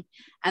breathing,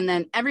 and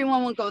then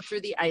everyone would go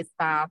through the ice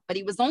bath, but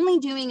he was only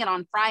doing it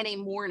on Friday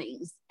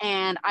mornings,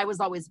 and I was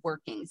always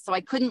working, so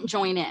I couldn't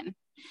join in.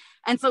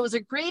 And so it was a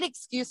great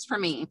excuse for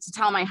me to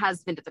tell my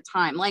husband at the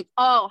time, like,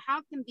 oh,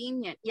 how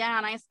convenient. Yeah,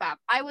 an ice bath.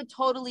 I would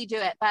totally do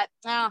it, but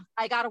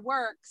I got to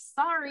work.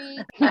 Sorry,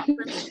 not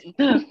for me.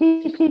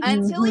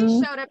 Until he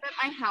showed up at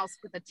my house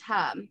with a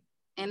tub.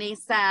 And he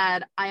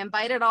said, I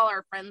invited all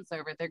our friends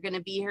over. They're going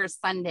to be here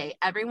Sunday.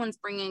 Everyone's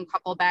bringing a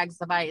couple bags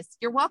of ice.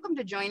 You're welcome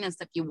to join us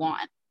if you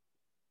want.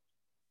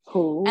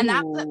 Ooh. And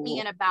that put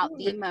me in about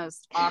the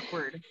most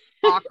awkward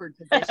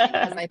position,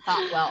 because I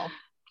thought, well,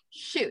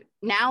 shoot,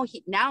 now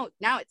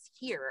it's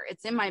here.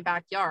 It's in my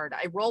backyard.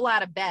 I roll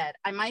out of bed.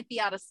 I might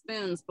be out of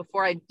spoons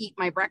before I eat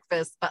my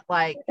breakfast, but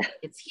like,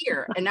 it's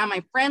here. And now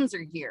my friends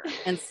are here.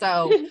 And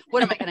so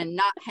what am I going to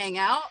not hang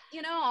out?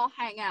 You know, I'll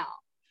hang out.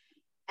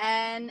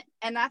 And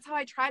that's how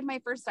I tried my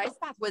first ice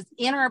bath, was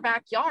in our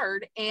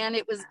backyard. And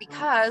it was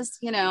because,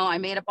 you know, I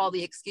made up all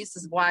the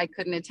excuses why I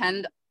couldn't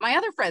attend my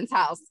other friend's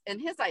house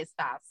and his ice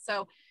bath.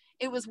 So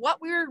it was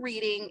what we were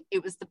reading.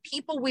 It was the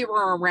people we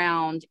were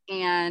around.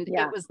 And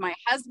it was my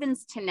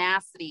husband's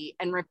tenacity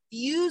and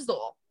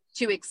refusal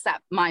to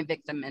accept my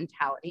victim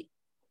mentality.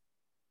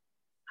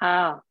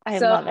 Oh, I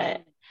love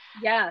it.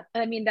 Yeah.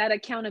 I mean, that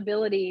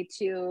accountability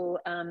to,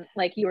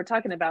 like you were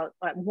talking about,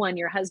 one,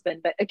 your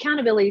husband, but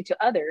accountability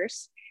to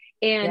others.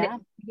 And,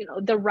 you know,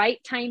 the right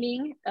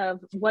timing of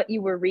what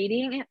you were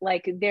reading,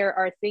 like there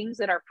are things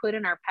that are put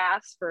in our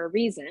paths for a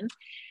reason.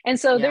 And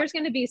so there's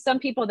going to be some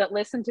people that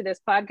listen to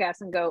this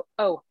podcast and go,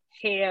 oh,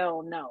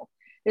 hell no,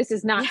 this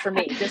is not for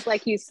me. Just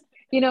like you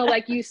know,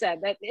 like you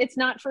said, that it's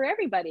not for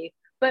everybody,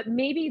 but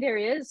maybe there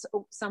is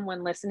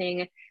someone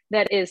listening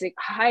that is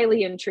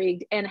highly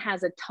intrigued and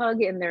has a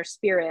tug in their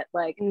spirit.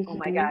 Like, oh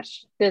my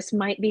gosh, this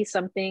might be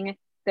something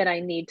that I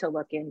need to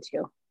look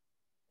into.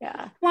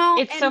 Yeah. Well,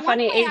 it's so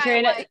funny,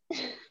 Adrienne.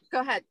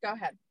 Go ahead.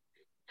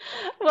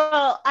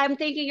 Well, I'm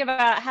thinking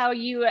about how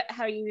you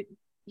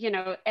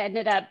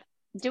ended up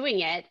doing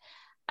it.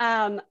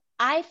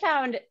 I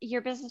found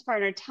your business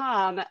partner,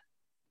 Tom,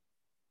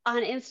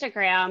 on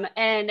Instagram,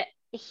 and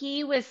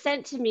he was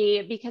sent to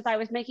me because I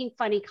was making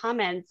funny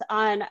comments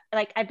on,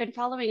 like, I've been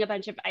following a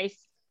bunch of ice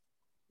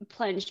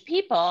plunged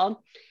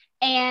people,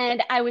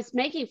 and I was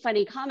making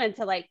funny comments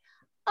of like,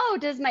 oh,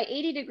 does my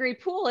 80-degree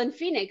pool in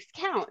Phoenix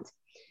count?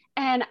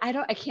 And I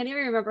can't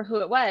even remember who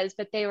it was,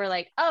 but they were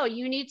like, oh,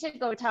 you need to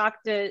go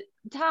talk to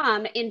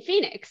Tom in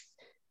Phoenix.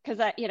 Cause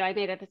I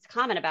made this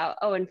comment about,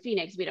 oh, in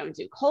Phoenix, we don't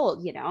do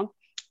cold,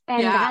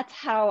 and that's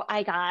how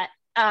I got,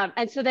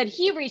 and so then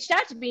he reached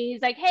out to me.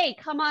 He's like, hey,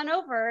 come on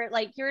over.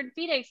 Like, you're in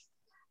Phoenix,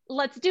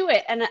 let's do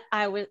it. And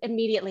I was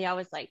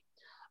like,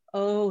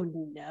 oh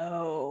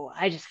no,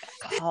 I just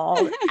got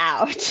called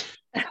out.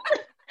 And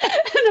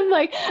I'm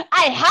like,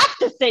 I have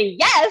to say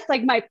yes.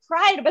 Like, my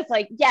pride was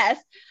like, yes.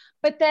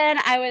 But then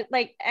I was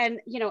like, and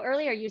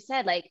earlier you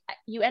said, like,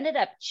 you ended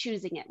up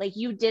choosing it. Like,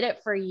 you did it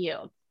for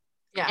you.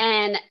 Yeah.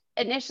 And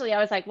initially I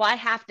was like, well, I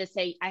have to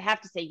say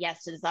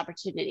yes to this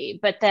opportunity.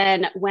 But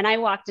then when I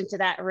walked into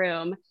that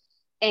room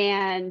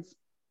and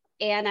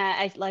Anna,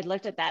 I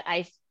looked at that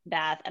ice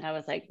bath and I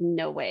was like,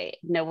 no way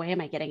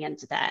am I getting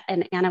into that.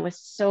 And Anna was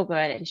so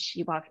good, and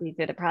she walked me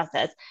through the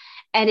process,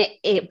 and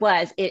it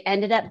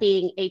ended up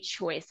being a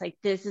choice. Like,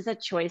 this is a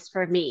choice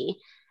for me.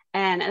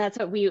 And that's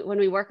what when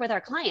we work with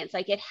our clients,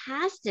 like, it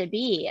has to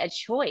be a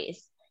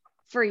choice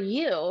for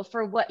you,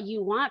 for what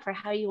you want, for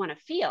how you want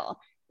to feel.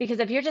 Because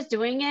if you're just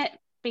doing it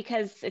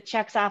because it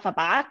checks off a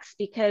box,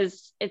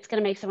 because it's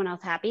going to make someone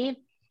else happy,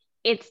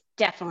 it's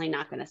definitely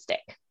not going to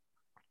stick.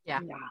 Yeah.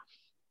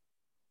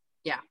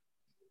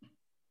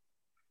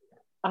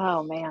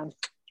 Oh man.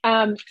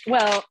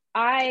 Well,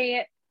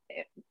 I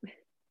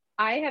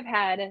have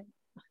had,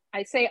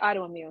 I say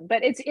autoimmune,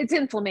 but it's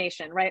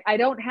inflammation, right? I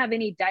don't have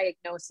any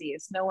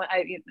diagnoses.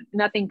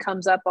 Nothing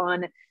comes up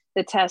on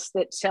the tests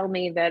that tell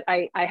me that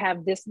I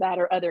have this, that,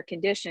 or other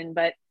condition,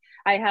 but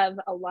I have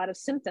a lot of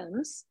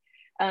symptoms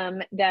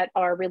that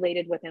are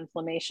related with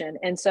inflammation.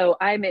 And so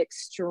I'm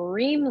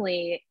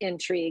extremely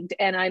intrigued,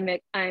 and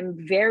I'm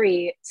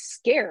very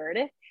scared.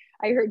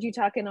 I heard you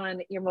talking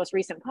on your most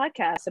recent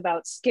podcast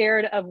about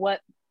scared of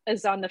what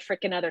is on the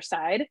freaking other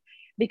side,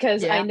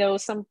 because I know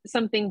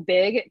something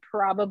big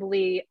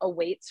probably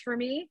awaits for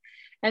me.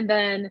 And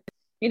then,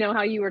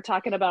 how you were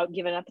talking about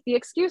giving up the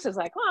excuses,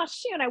 like, oh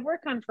shoot, I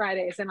work on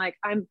Fridays, and like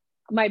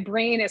my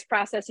brain is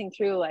processing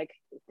through like,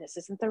 this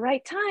isn't the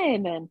right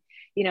time, and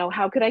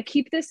how could I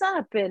keep this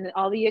up, and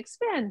all the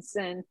expense.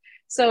 And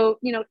so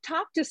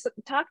talk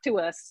to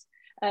us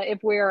if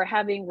we're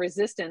having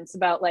resistance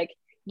about, like,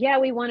 yeah,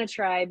 we want to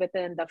try, but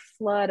then the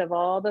flood of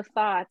all the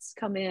thoughts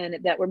come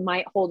in that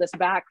might hold us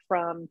back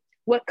from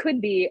what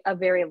could be a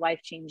very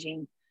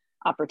life-changing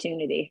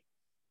opportunity.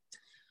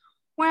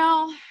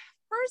 Well,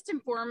 first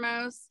and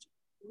foremost,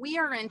 we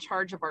are in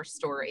charge of our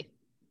story.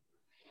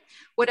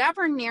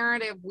 Whatever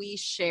narrative we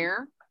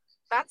share,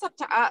 that's up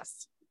to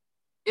us.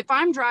 If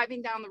I'm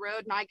driving down the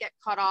road and I get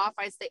cut off,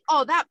 I say,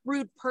 oh, that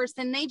rude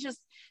person, they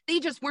just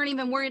weren't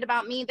even worried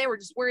about me. They were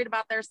just worried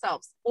about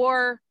themselves.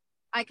 Or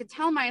I could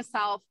tell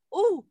myself,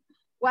 oh,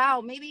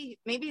 wow, maybe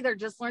they're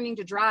just learning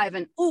to drive.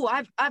 And oh,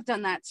 I've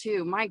done that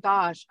too. My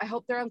gosh,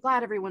 I'm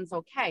glad everyone's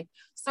okay.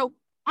 So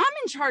I'm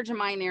in charge of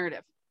my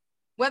narrative.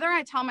 Whether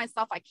I tell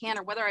myself I can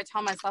or whether I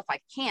tell myself I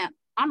can't,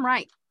 I'm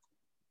right.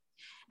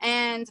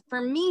 And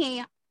for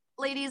me,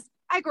 ladies,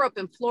 I grew up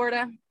in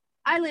Florida.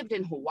 I lived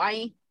in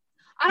Hawaii.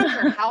 I don't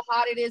care how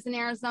hot it is in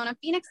Arizona.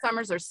 Phoenix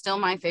summers are still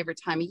my favorite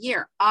time of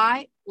year.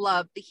 I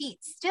love the heat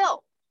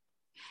still.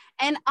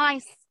 And I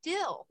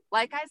still,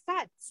 like I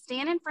said,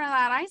 stand in front of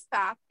that ice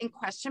bath and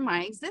question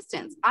my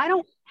existence. I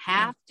don't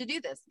have to do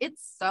this.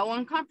 It's so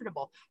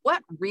uncomfortable.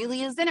 What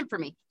really is in it for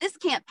me? This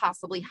can't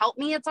possibly help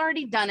me. It's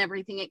already done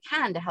everything it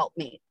can to help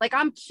me. Like,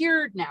 I'm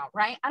cured now,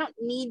 right? I don't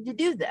need to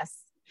do this.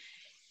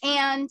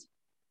 And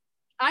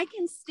I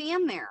can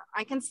stand there.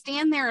 I can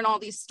stand there in all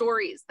these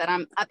stories that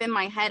I'm up in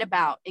my head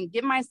about and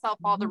give myself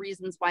all the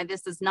reasons why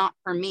this is not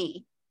for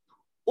me.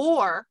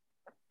 Or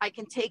I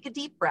can take a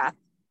deep breath,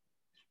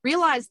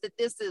 realize that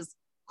this is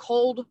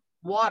cold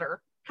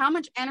water. How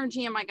much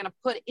energy am I going to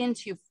put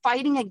into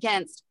fighting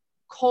against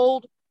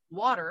cold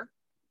water?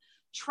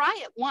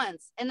 Try it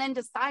once and then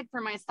decide for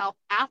myself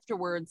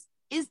afterwards,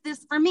 is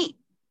this for me?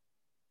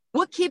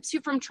 What keeps you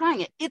from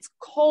trying it? It's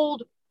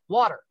cold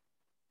water.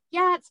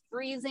 Yeah, it's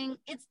freezing.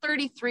 It's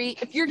 33.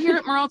 If you're here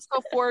at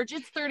Morosco Forge,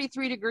 it's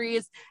 33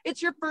 degrees.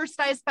 It's your first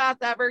ice bath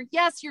ever.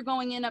 Yes, you're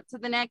going in up to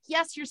the neck.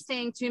 Yes, you're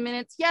staying 2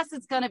 minutes. Yes,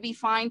 it's going to be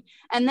fine.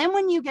 And then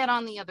when you get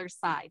on the other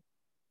side,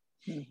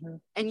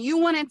 and you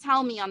want to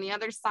tell me on the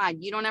other side,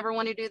 you don't ever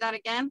want to do that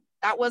again,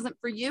 that wasn't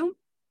for you,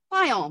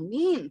 by all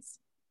means,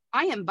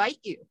 I invite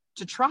you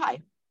to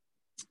try.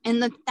 In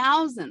the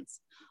thousands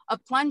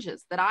of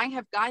plunges that I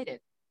have guided,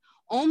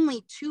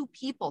 only 2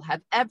 people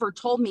have ever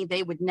told me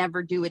they would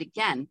never do it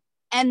again,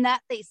 and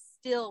that they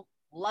still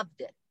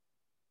loved it.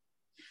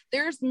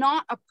 There's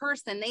not a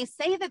person, they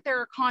say that there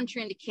are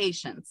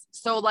contraindications.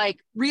 So like,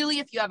 really,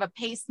 if you have a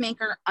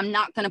pacemaker, I'm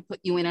not going to put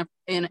you in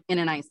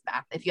an ice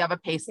bath if you have a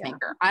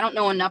pacemaker. I don't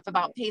know enough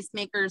about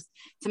pacemakers.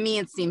 To me,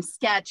 it seems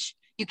sketch.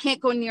 You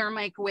can't go near a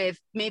microwave,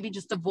 maybe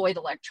just avoid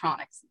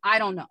electronics. I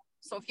don't know.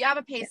 So if you have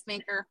a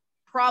pacemaker,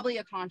 probably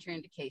a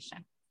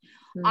contraindication.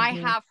 I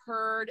have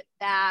heard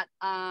that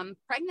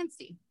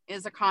pregnancy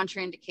is a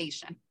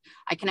contraindication.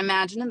 I can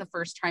imagine in the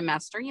first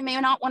trimester, you may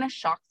not want to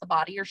shock the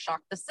body or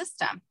shock the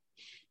system.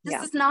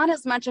 This is not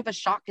as much of a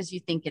shock as you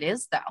think it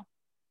is, though.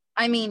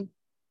 I mean,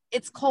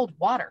 it's cold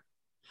water.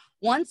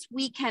 Once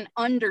we can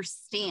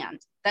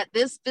understand that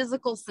this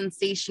physical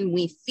sensation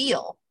we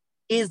feel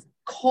is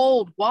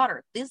cold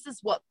water, this is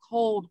what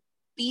cold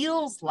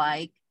feels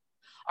like,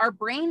 our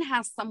brain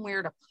has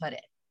somewhere to put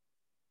it.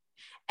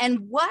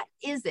 And what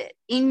is it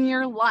in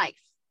your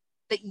life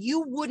that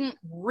you wouldn't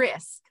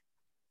risk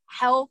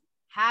health,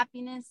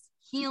 happiness,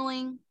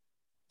 healing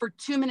for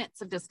 2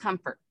 minutes of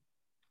discomfort?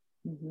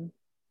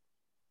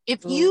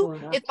 If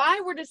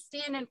I were to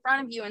stand in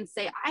front of you and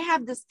say, I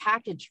have this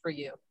package for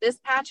you, this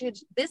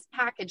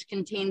package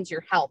contains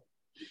your health,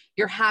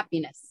 your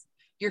happiness,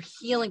 your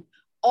healing,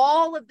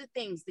 all of the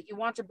things that you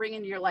want to bring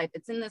into your life.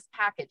 It's in this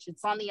package.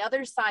 It's on the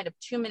other side of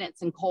 2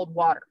 minutes in cold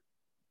water.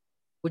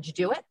 Would you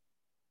do it?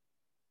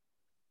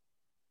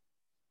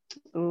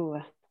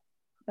 Ooh,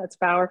 that's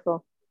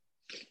powerful.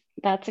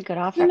 That's a good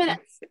offer. 2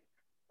 minutes.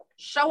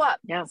 Show up,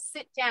 Yeah.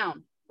 sit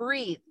down,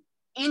 breathe,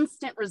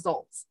 instant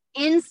results,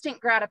 instant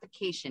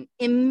gratification,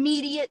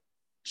 immediate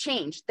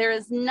change. There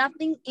is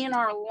nothing in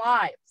our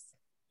lives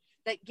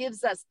that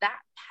gives us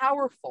that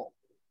powerful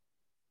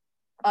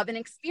of an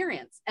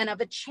experience and of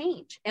a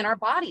change in our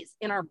bodies,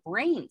 in our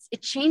brains.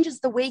 It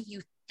changes the way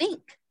you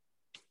think.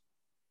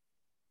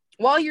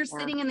 While you're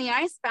sitting in the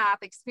ice bath,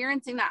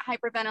 experiencing that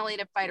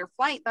hyperventilated fight or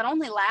flight, that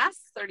only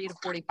lasts 30 to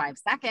 45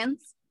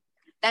 seconds.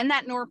 Then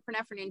that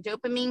norepinephrine and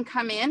dopamine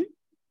come in.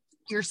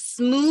 You're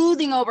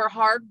smoothing over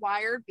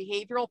hardwired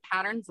behavioral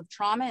patterns of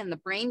trauma in the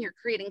brain. You're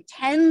creating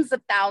tens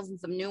of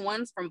thousands of new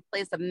ones from a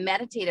place of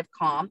meditative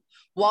calm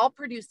while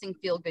producing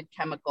feel-good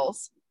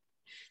chemicals.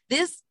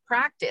 This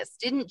practice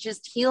didn't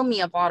just heal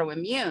me of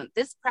autoimmune.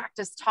 This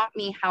practice taught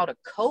me how to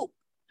cope.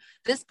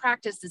 This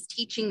practice is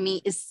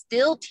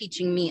still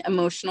teaching me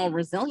emotional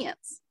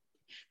resilience.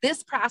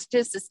 This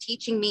practice is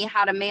teaching me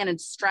how to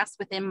manage stress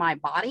within my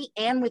body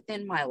and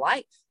within my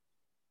life.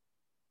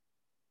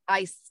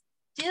 I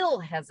still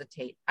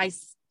hesitate. I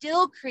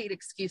still create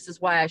excuses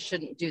why I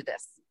shouldn't do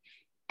this.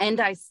 And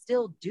I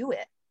still do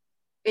it.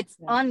 It's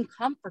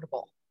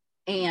uncomfortable.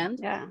 And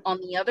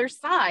on the other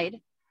side,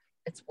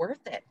 it's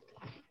worth it.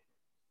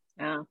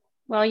 Yeah.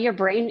 Well, your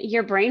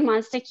brain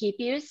wants to keep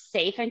you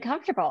safe and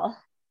comfortable.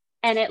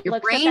 And it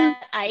looks at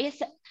that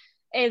ice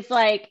is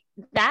like,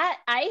 that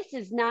ice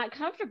is not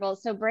comfortable.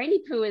 So brainy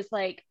poo is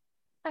like,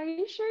 are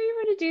you sure you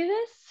want to do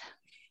this?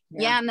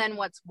 Yeah. And then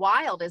what's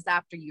wild is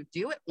after you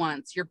do it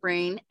once, your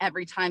brain,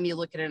 every time you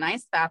look at an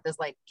ice bath, is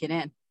like, get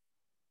in.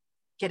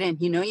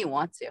 You know, you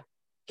want to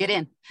get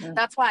in. Yeah.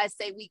 That's why I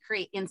say we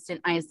create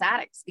instant ice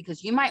addicts,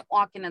 because you might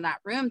walk into that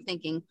room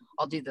thinking,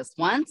 I'll do this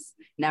once,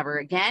 never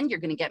again. You're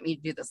going to get me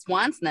to do this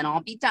once and then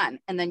I'll be done.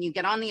 And then you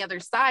get on the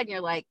other side and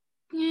you're like,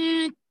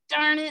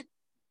 darn it,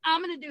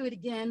 I'm going to do it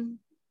again.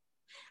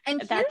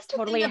 And that's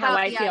totally how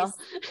I feel.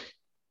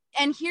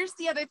 And here's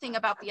the other thing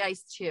about the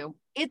ice too.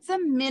 It's a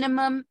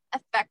minimum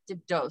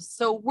effective dose.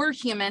 So we're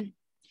human.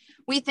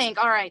 We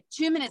think, all right,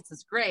 2 minutes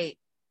is great.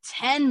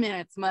 10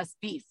 minutes must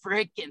be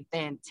freaking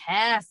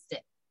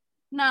fantastic.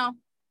 No,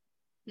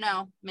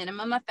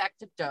 minimum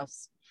effective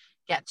dose.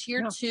 Get to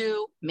your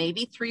 2,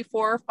 maybe 3,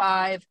 4, or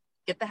 5.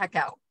 Get the heck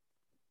out.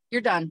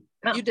 You're done.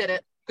 You did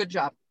it. Good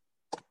job.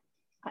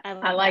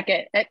 I like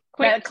it. It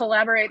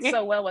collaborates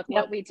so well with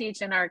what we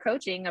teach in our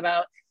coaching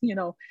about,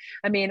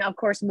 I mean, of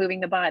course,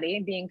 moving the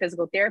body, being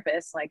physical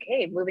therapists, like,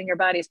 hey, moving your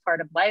body is part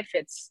of life.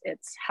 It's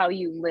how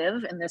you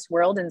live in this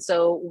world. And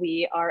so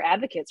we are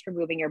advocates for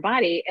moving your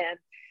body, and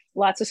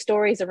lots of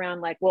stories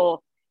around like,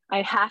 well,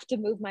 I have to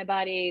move my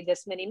body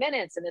this many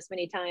minutes and this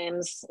many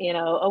times,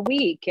 a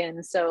week.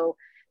 And so,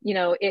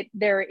 there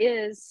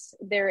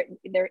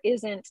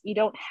isn't, you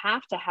don't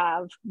have to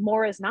have,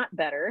 more is not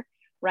better.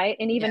 Right.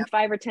 And even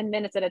 5 or 10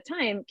 minutes at a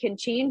time can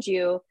change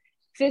you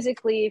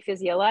physically,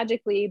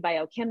 physiologically,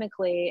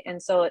 biochemically.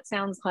 And so it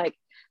sounds like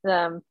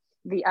the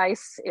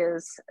ice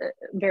is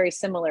very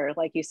similar,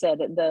 like you said,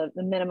 the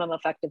minimum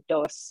effective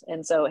dose.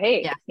 And so,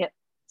 hey,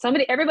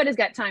 everybody's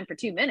got time for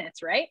 2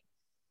 minutes, right?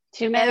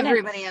 2 minutes.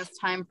 Everybody has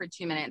time for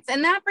 2 minutes.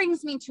 And that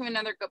brings me to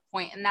another good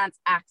point, and that's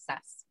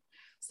access.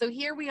 So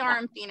here we are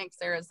in Phoenix,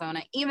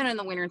 Arizona. Even in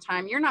the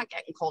wintertime, you're not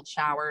getting cold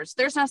showers.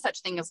 There's no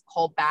such thing as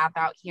cold bath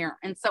out here.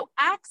 And so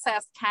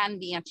access can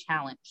be a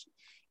challenge.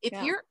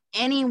 If you're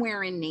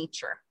anywhere in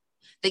nature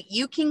that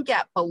you can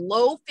get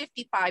below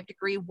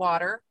 55-degree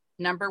water,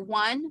 number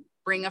one,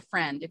 bring a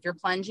friend. If you're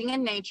plunging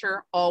in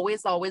nature,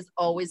 always, always,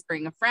 always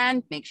bring a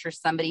friend. Make sure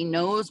somebody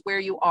knows where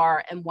you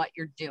are and what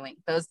you're doing.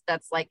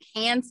 That's like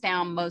hands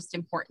down most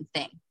important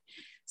thing.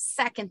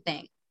 Second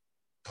thing,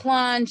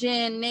 plunge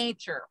in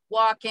nature,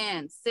 walk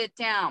in, sit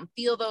down,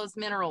 feel those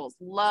minerals,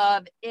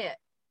 love it.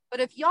 But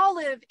if y'all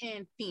live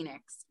in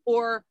Phoenix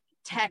or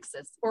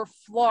Texas or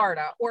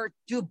Florida or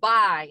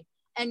Dubai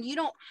and you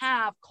don't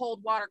have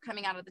cold water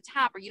coming out of the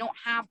tap, or you don't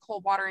have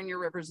cold water in your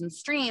rivers and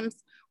streams,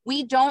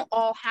 we don't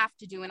all have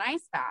to do an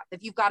ice bath.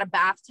 If you've got a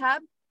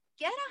bathtub,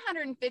 get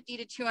 150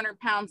 to 200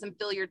 pounds and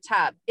fill your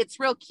tub. It's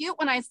real cute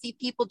when I see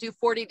people do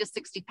 40 to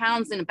 60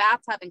 pounds in a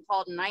bathtub and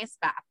call it an ice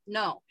bath.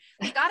 No,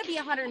 it's got to be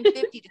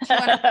 150 to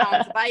 200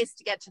 pounds of ice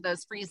to get to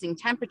those freezing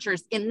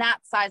temperatures in that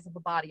size of a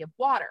body of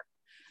water.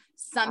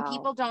 Some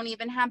people don't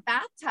even have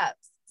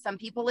bathtubs. Some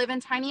people live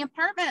in tiny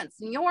apartments,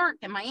 New York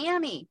and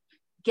Miami.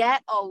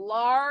 Get a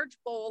large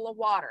bowl of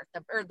water,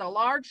 the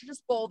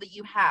largest bowl that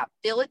you have.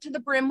 Fill it to the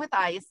brim with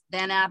ice,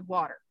 then add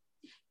water.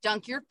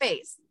 Dunk your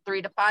face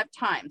 3 to 5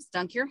 times.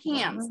 Dunk your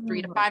hands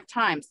 3 to 5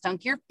 times.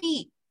 Dunk your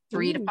feet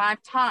 3 to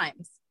 5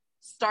 times.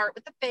 Start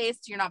with the face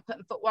so you're not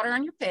putting foot water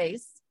on your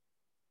face.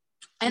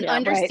 And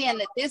understand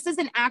that this is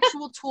an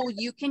actual tool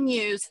you can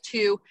use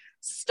to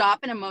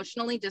stop an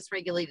emotionally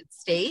dysregulated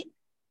state,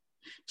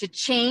 to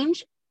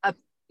change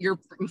your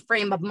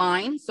frame of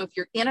mind. So if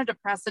you're in a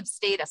depressive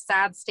state, a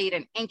sad state,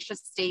 an anxious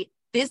state,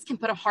 this can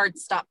put a hard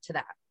stop to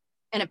that.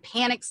 In a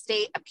panic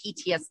state, a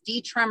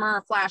PTSD tremor,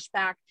 a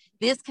flashback,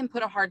 this can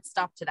put a hard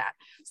stop to that.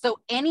 So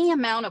any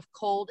amount of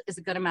cold is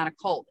a good amount of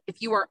cold.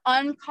 If you are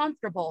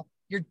uncomfortable,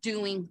 you're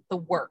doing the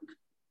work.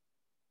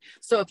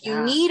 So if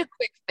you need a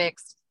quick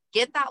fix,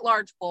 get that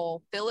large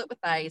bowl, fill it with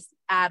ice,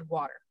 add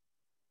water.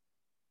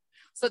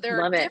 So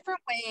there are different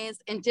ways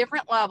and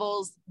different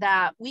levels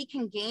that we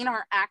can gain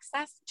our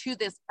access to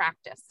this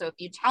practice. So if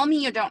you tell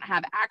me you don't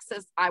have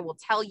access, I will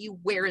tell you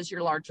where is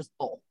your largest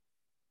bowl.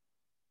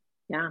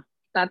 Yeah,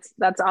 that's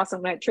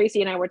awesome.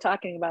 Tracy and I were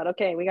talking about,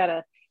 okay, we got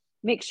to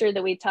make sure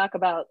that we talk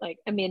about, like,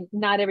 I mean,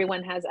 not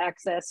everyone has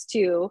access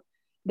to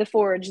the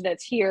forge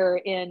that's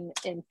here in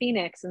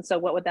Phoenix. And so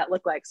what would that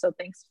look like? So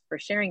thanks for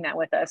sharing that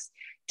with us.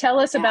 Tell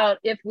us about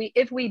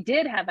if we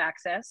did have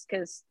access,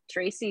 because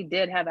Tracy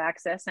did have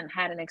access and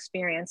had an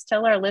experience.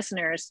 Tell our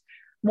listeners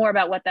more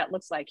about what that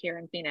looks like here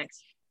in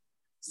Phoenix.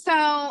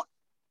 So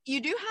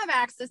you do have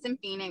access in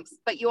Phoenix,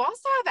 but you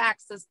also have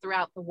access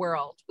throughout the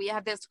world. We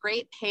have this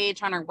great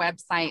page on our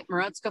website,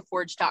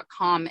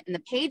 morozkoforge.com, and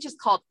the page is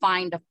called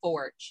Find a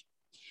Forge.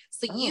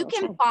 So you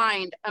can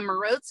find a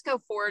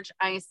Morozko Forge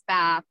ice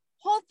bath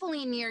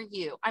hopefully near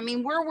you. I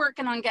mean, we're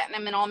working on getting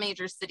them in all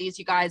major cities,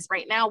 you guys.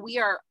 Right now, we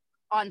are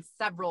on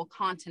several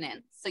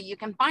continents. So you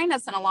can find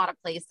us in a lot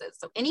of places.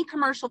 So any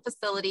commercial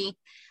facility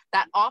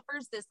that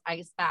offers this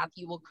ice bath,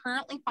 you will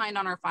currently find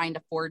on our Find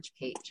a Forge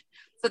page.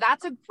 So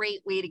that's a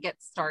great way to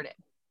get started.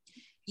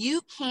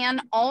 You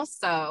can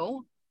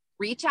also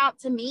reach out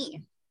to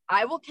me.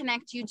 I will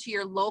connect you to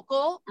your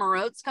local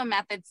Morozko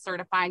Method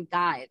certified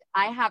guide.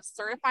 I have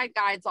certified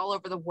guides all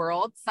over the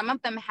world. Some of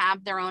them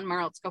have their own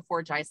Morozko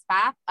Forge ice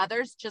bath.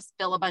 Others just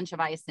fill a bunch of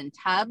ice in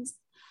tubs.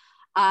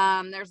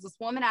 There's this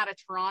woman out of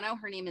Toronto.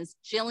 Her name is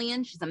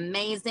Jillian. She's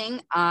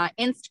amazing.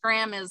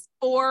 Instagram is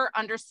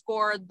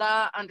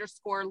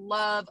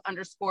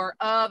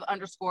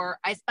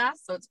 _the_love_of_ice bath.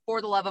 So it's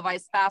for the love of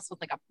ice baths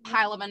with like a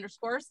pile of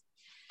underscores.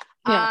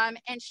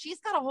 And she's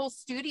got a whole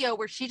studio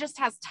where she just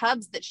has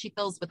tubs that she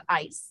fills with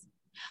ice,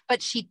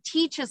 but she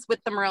teaches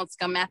with the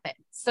Morozko method.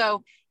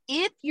 So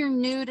if you're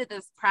new to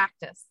this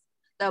practice,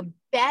 the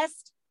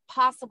best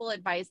possible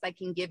advice I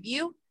can give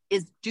you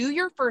is do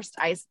your first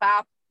ice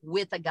bath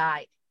with a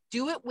guide.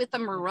 Do it with a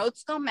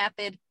Morozko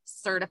method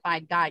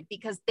certified guide,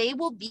 because they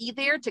will be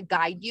there to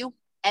guide you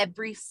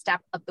every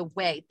step of the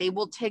way. They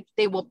will paint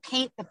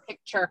the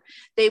picture.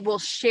 They will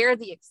share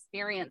the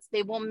experience.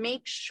 They will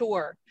make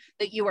sure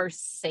that you are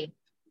safe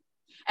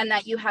and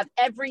that you have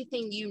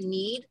everything you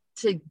need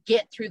to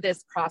get through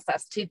this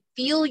process, to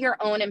feel your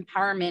own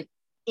empowerment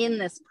in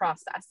this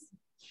process.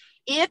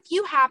 If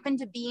you happen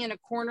to be in a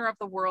corner of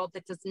the world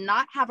that does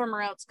not have a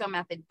Morozko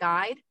method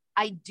guide,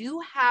 I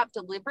do have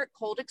deliberate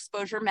cold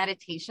exposure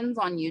meditations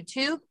on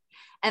YouTube.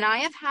 And I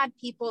have had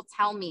people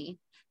tell me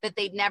that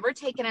they'd never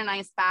taken an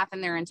ice bath in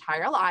their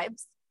entire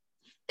lives.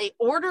 They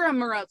order a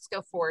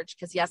Morozko Forge,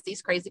 because yes,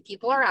 these crazy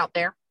people are out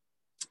there.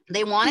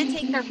 They want to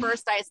take their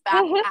first ice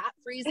bath at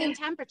freezing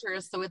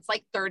temperatures. So it's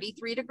like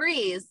 33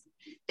 degrees.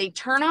 They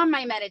turn on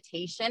my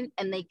meditation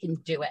and they can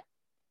do it.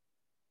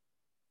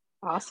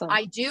 Awesome.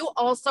 I do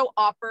also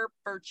offer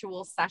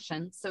virtual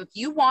sessions. So if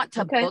you want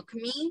to book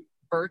me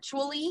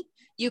virtually,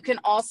 you can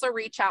also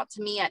reach out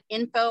to me at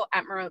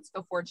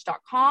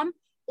info@morozkoforge.com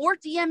or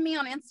DM me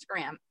on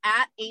Instagram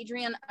at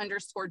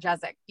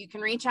Adrian_Jezik. You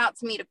can reach out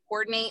to me to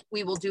coordinate.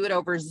 We will do it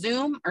over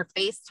Zoom or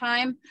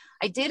FaceTime.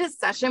 I did a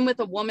session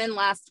with a woman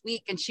last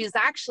week, and she's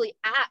actually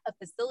at a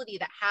facility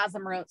that has a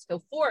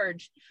Morozko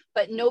Forge,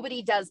 but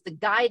nobody does the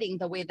guiding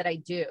the way that I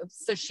do.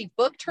 So she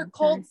booked her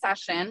cold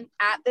session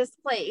at this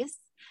place,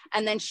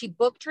 and then she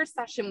booked her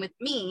session with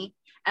me,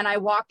 and I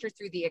walked her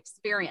through the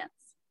experience.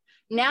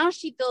 Now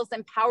she feels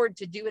empowered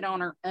to do it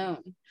on her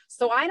own.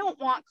 So I don't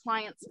want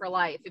clients for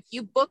life. If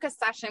you book a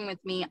session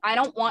with me, I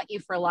don't want you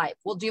for life.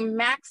 We'll do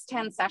max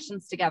 10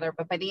 sessions together,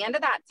 but by the end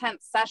of that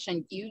 10th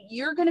session,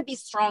 you're going to be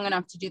strong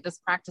enough to do this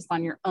practice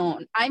on your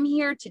own. I'm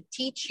here to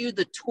teach you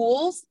the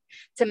tools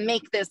to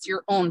make this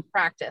your own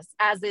practice,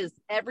 as is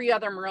every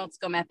other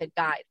Morozko method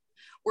guide.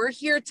 We're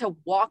here to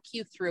walk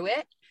you through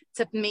it,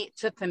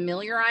 to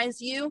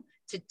familiarize you,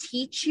 to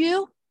teach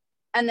you,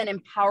 and then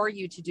empower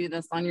you to do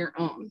this on your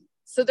own.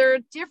 So there are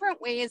different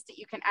ways that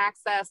you can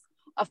access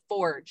a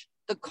forge,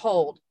 the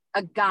cold,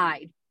 a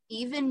guide,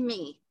 even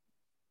me,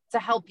 to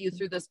help you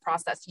through this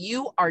process.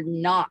 You are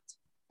not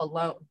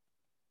alone.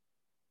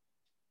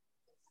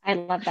 I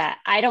love that.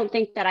 I don't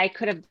think that I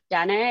could have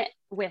done it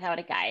without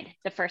a guide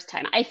the first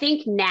time. I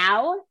think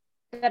now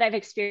that I've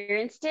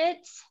experienced it,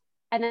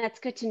 and that's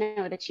good to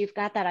know that you've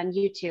got that on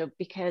YouTube,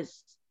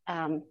 because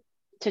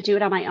to do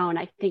it on my own,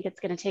 I think it's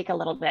going to take a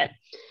little bit.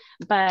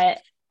 But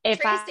if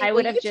Tracy, I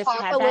would have just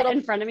had that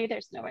in front of me,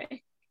 there's no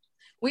way.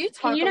 Will you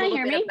talk a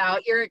little bit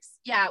about your,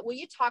 will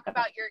you talk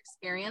about your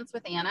experience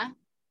with Anna?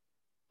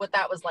 What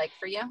that was like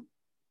for you?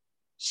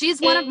 She's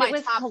one of my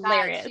top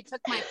guides. She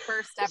took my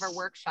first ever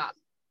workshop.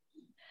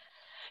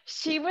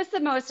 She was the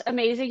most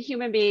amazing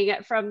human being.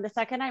 From the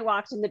second I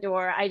walked in the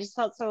door, I just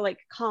felt so like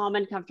calm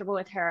and comfortable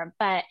with her.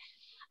 But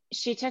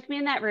she took me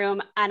in that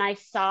room, and I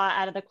saw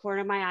out of the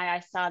corner of my eye,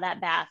 I saw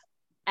that bath,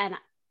 and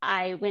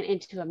I went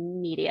into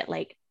immediate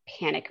like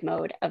panic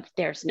mode of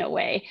there's no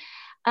way.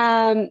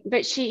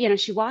 But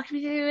she walked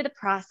me through the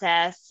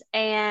process,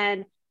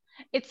 and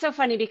it's so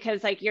funny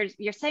because like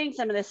you're saying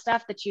some of the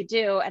stuff that you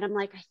do, and I'm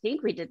like, I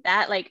think we did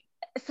that. Like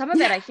some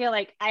of it, I feel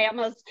like I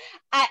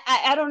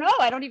don't know.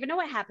 I don't even know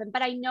what happened,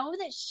 but I know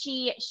that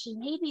she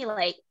made me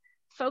like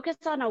focus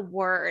on a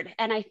word,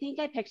 and I think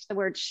I picked the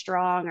word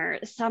strong or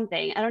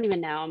something. I don't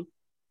even know.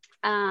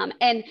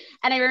 And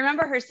I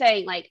remember her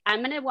saying like, I'm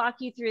going to walk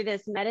you through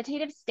this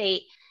meditative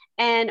state,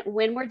 and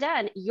when we're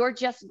done, you're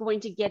just going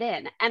to get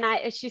in.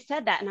 And she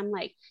said that, and I'm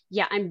like,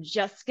 yeah, I'm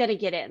just going to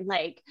get in.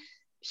 Like,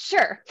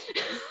 sure.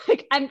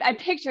 Like I'm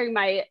picturing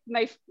my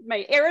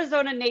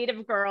Arizona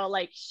native girl,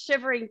 like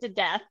shivering to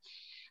death.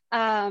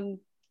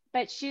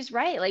 But she's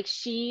right. Like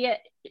she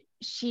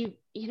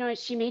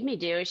made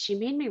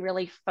me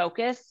really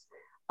focus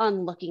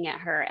on looking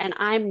at her. And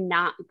I'm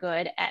not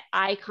good at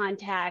eye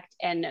contact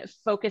and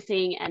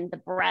focusing and the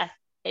breath.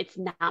 It's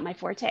not my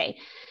forte.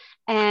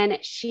 And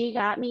she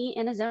got me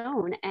in a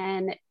zone.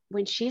 And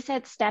when she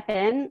said, step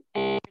in,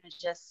 and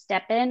just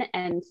step in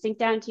and sink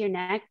down to your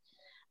neck,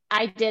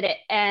 I did it.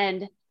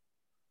 And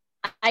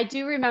I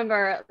do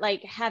remember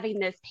like having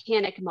this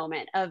panic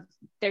moment of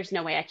there's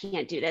no way, I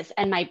can't do this.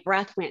 And my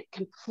breath went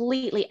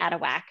completely out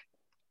of whack.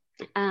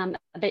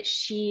 But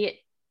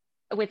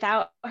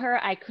without her,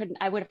 I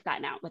would have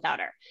gotten out without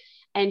her.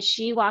 And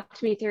she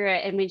walked me through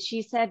it. And when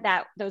she said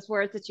those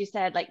words that you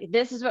said, like,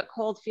 this is what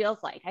cold feels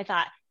like, I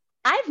thought,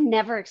 I've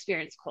never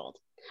experienced cold.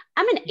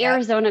 I'm an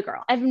Arizona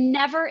girl. I've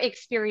never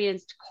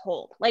experienced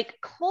cold. Like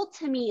cold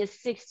to me is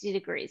 60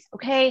 degrees.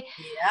 Okay.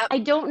 Yep. I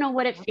don't know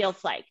what it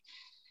feels like.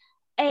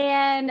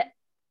 And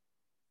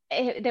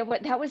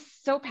that was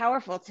so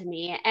powerful to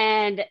me.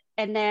 And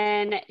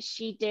then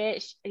she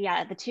did,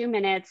 the 2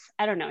 minutes,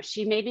 I don't know,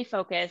 she made me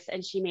focus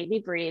and she made me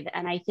breathe.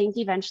 And I think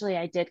eventually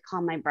I did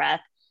calm my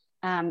breath,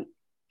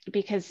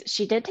 because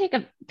she did take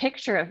a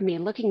picture of me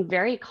looking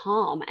very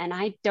calm. And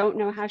I don't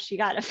know how she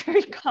got a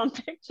very calm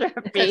picture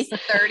of me. Because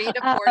 30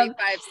 to 45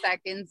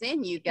 seconds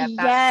in, you get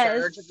that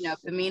surge of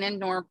dopamine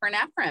and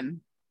norepinephrine.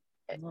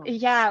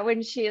 Yeah,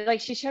 when she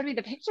showed me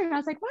the picture, and I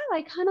was like, wow,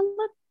 I kind of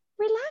look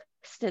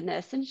relaxed in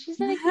this. And she's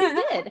like,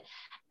 you did.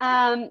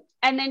 And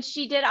then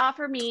she did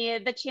offer me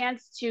the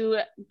chance to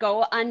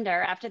go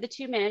under after the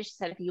 2 minutes. She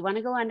said, if you want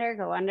to go under,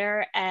 go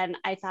under. And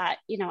I thought,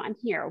 I'm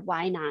here,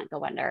 why not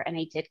go under? And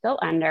I did go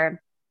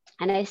under,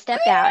 and I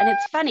stepped out. And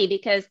it's funny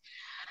because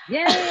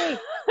yay.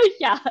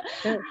 Yeah.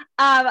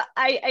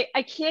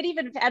 I can't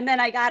even, and then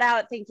I got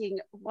out thinking,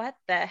 what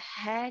the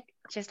heck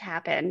just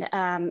happened?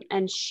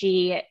 And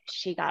she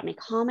got me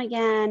calm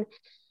again.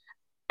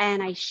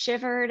 And I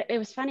shivered. It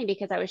was funny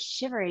because I was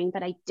shivering,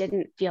 but I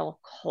didn't feel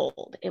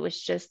cold. It was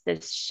just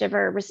this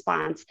shiver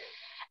response.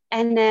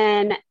 And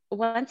then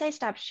once I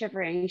stopped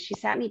shivering, she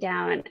sat me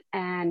down,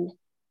 and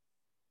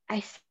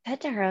I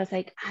said to her, I was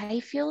like, I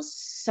feel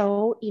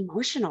so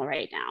emotional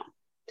right now.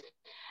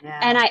 Yeah.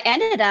 And I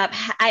ended up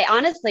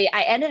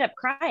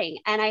crying,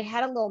 and I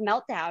had a little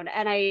meltdown,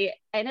 and I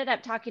ended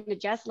up talking to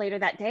Jess later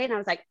that day. And I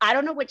was like, I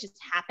don't know what just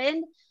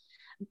happened,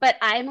 but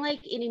I'm like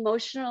an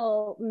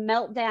emotional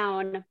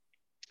meltdown,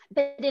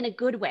 but in a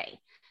good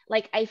way.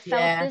 Like I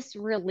felt this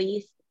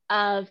release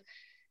of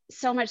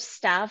so much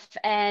stuff,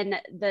 and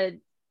the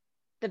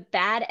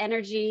bad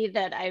energy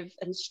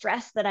and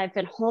stress that I've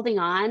been holding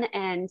on.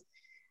 And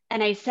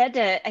I said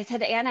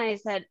to Anna, I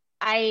said,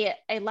 I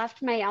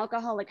left my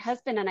alcoholic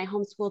husband and I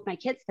homeschooled my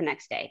kids the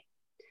next day.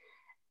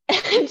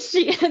 And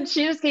she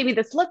just gave me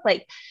this look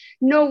like,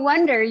 no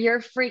wonder you're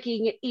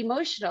freaking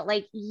emotional.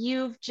 Like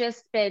you've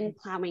just been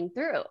plowing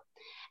through,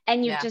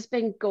 and you've just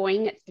been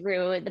going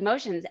through the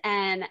motions.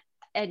 And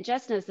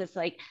Jess knows this,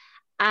 like,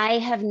 I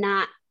have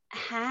not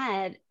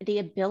had the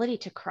ability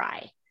to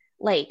cry.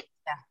 Like,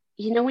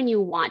 when you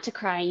want to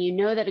cry, and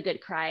that a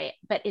good cry,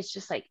 but it's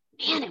just like,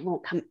 man, it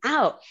won't come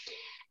out.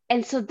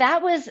 And so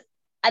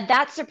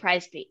that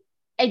surprised me.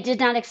 I did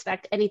not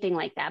expect anything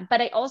like that,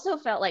 but I also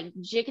felt like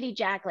jiggity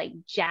jack, like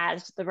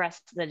jazzed the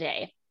rest of the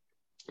day.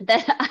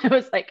 that I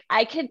was like,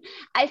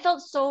 I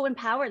felt so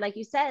empowered. Like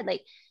you said,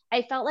 like,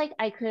 I felt like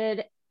I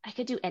could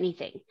do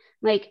anything.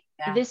 Like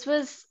this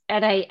was,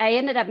 and I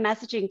ended up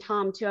messaging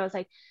Tom too. I was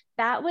like,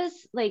 that was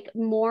like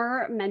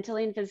more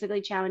mentally and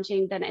physically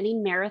challenging than any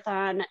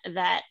marathon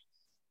that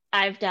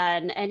I've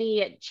done,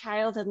 any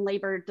child and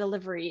labor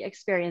delivery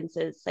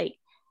experiences. Like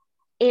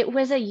it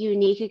was a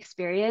unique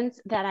experience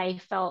that I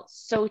felt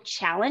so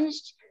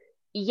challenged,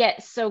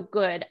 yet so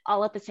good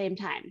all at the same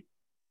time.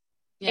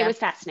 It was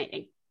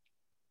fascinating.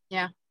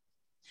 Yeah.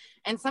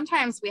 And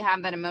sometimes we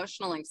have that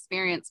emotional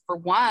experience. For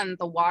one,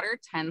 the water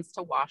tends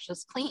to wash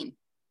us clean.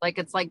 Like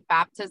it's like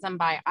baptism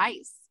by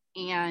ice.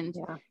 And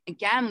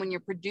again, when you're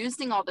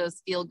producing all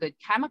those feel-good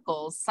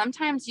chemicals,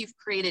 sometimes you've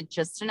created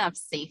just enough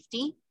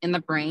safety in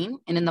the brain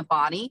and in the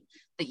body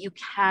that you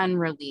can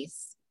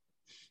release.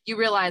 You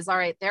realize, all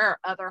right, there are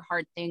other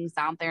hard things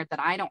out there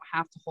that I don't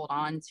have to hold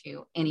on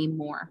to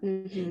anymore.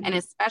 Mm-hmm. And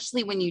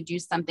especially when you do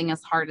something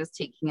as hard as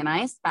taking an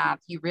ice bath,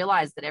 you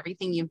realize that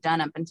everything you've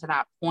done up until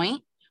that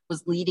point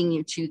was leading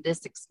you to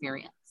this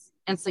experience.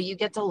 And so you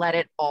get to let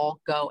it all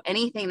go.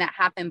 Anything that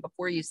happened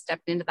before you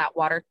stepped into that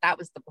water, that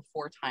was the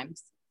before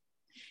times.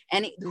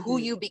 And who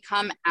you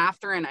become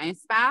after an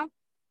ice bath,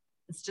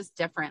 it's just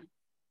different.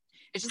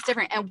 It's just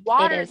different. And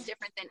water is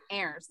different than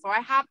air. So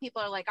I have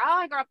people are like, oh,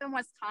 I grew up in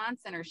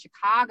Wisconsin or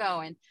Chicago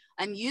and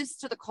I'm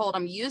used to the cold.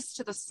 I'm used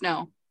to the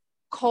snow.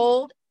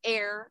 Cold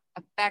air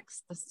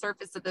affects the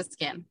surface of the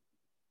skin.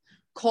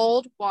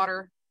 Cold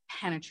water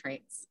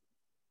penetrates.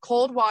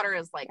 Cold water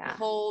is like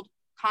cold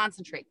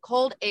concentrate.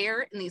 Cold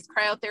air in these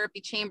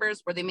cryotherapy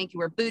chambers where they make you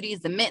wear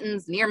booties and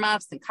mittens and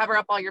earmuffs and cover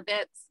up all your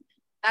bits.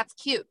 That's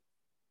cute.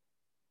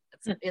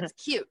 It's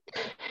cute.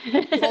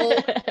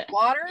 Cold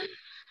water,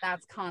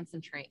 that's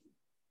concentrate.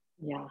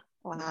 Yeah.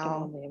 Wow. I can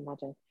only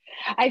imagine.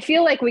 I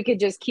feel like we could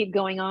just keep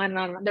going on and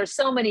on. There's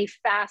so many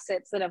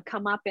facets that have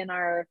come up in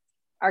our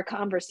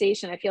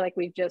conversation. I feel like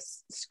we've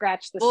just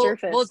scratched the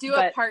surface. We'll do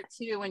a part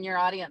 2 when your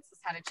audience has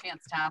had a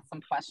chance to ask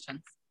some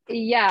questions.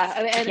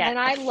 Yeah. And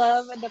I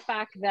love the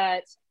fact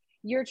that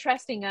you're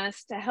trusting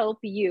us to help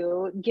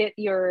you get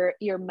your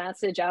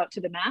message out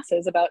to the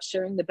masses about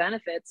sharing the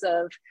benefits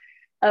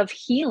of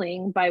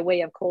healing by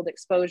way of cold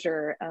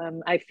exposure.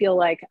 I feel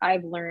like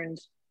I've learned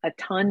a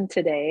ton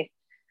today.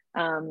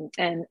 And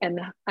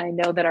I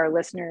know that our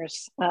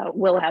listeners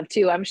will have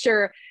too. I'm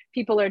sure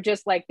people are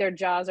just like, their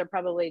jaws are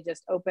probably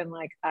just open.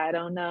 Like, I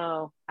don't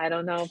know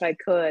if I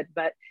could,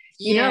 but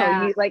you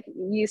know, like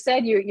you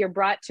said, you're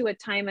brought to a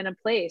time and a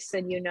place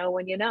and you know,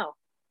 when you know.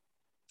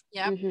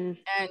 Yeah. Mm-hmm.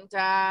 And,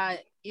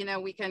 you know,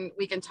 we can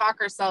talk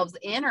ourselves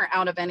in or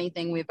out of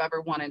anything we've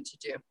ever wanted to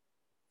do.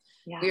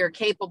 Yeah. We are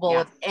capable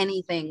of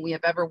anything we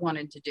have ever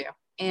wanted to do.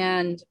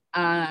 And,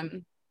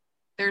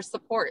 there's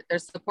support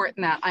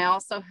in that. I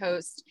also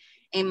host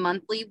a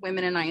monthly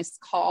Women in Ice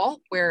call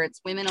where it's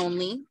women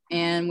only.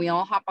 And we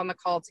all hop on the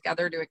call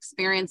together to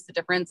experience the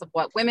difference of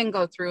what women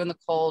go through in the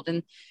cold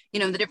and, you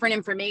know, the different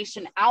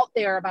information out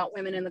there about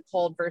women in the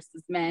cold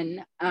versus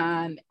men.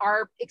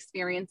 Our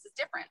experience is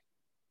different.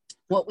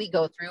 What we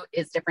go through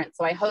is different.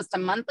 So I host a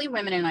monthly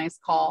Women in Ice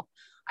call.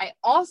 I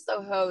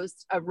also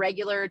host a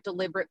regular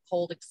deliberate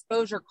cold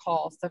exposure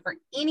call. So for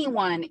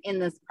anyone in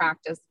this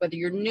practice, whether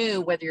you're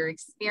new, whether you're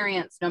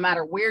experienced, no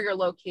matter where you're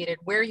located,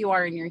 where you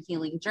are in your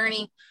healing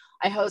journey,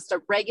 I host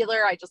a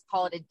regular, I just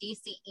call it a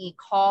DCE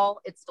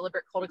call. It's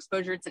deliberate cold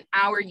exposure. It's an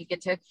hour. You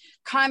get to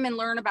come and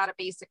learn about a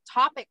basic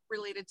topic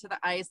related to the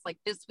ice. Like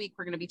this week,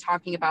 we're going to be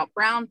talking about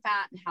brown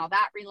fat and how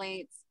that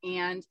relates.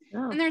 And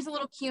then there's a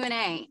little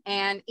Q&A,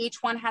 and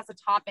each one has a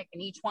topic,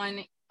 and each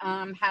one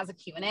has a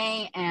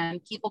Q&A,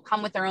 and people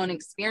come with their own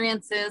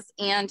experiences.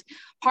 And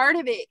part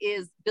of it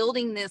is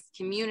building this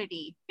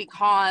community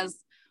because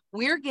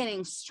we're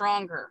getting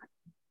stronger.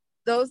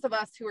 Those of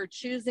us who are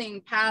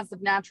choosing paths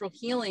of natural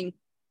healing,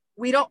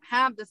 we don't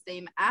have the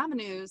same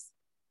avenues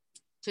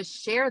to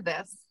share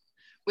this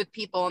with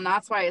people. And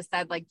that's why I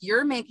said, like,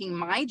 you're making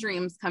my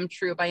dreams come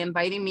true by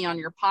inviting me on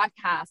your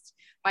podcast,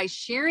 by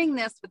sharing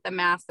this with the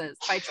masses,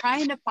 by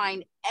trying to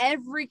find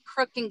every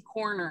crook and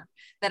corner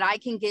that I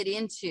can get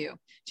into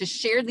to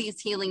share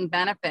these healing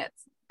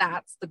benefits.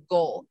 That's the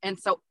goal. And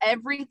so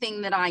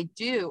everything that I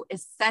do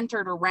is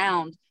centered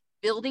around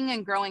building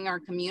and growing our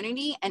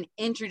community and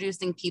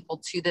introducing people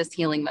to this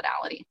healing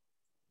modality.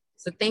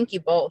 So thank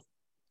you both.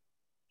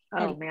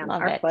 Oh man,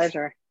 our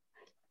pleasure.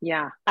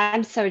 Yeah.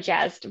 I'm so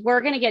jazzed.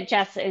 We're going to get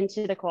Jess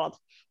into the cold.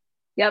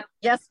 Yep.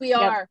 Yes, we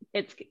are.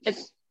 It's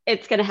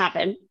going to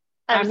happen.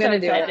 I'm so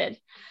going to excited. do it.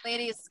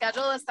 Ladies,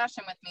 schedule a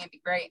session with me. It'd be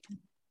great.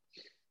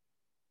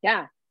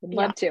 Yeah. I'd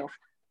love to.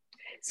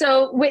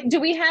 So do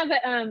we have,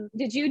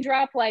 did you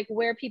drop like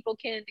where people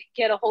can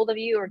get a hold of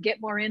you or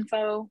get more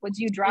info? Would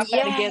you drop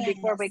that again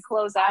before we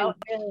close out?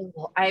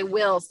 I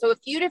will. So a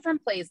few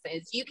different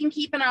places. You can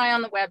keep an eye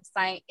on the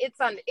website. It's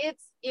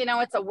you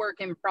know, it's a work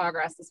in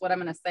progress is what I'm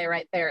going to say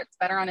right there. It's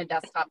better on a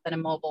desktop than a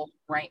mobile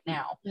right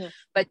now. Yeah.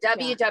 But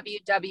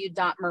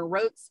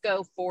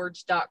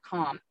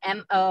www.morozkoforge.com,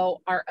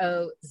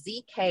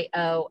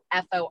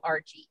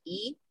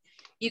 MOROZKOFORGE.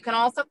 You can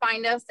also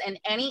find us in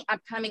any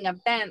upcoming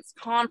events,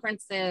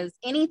 conferences,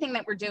 anything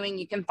that we're doing,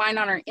 you can find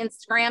on our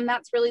Instagram.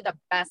 That's really the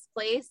best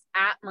place,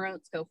 at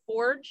Morozco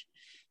Forge.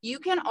 You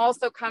can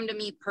also come to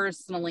me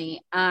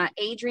personally,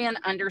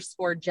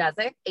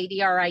 Adrienne_Jezik,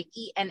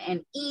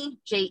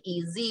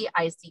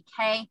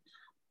 ADRIENNEJEZICK.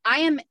 I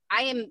am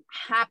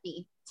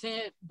happy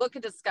to book a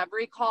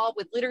discovery call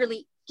with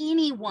literally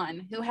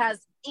anyone who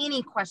has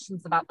any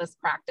questions about this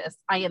practice.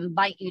 I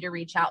invite you to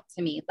reach out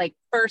to me. Like,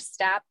 first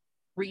step,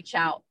 reach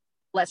out.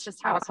 Let's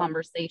just have a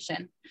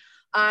conversation.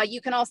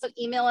 You can also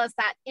email us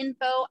at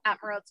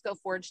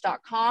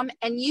info@morozcoforge.com,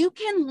 and you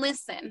can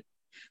listen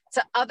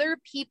to other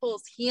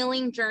people's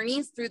healing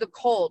journeys through the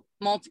cold,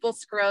 multiple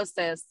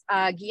sclerosis,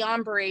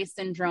 Guillain-Barré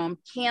syndrome,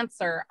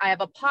 cancer. I have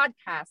a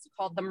podcast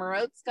called The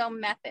Morozco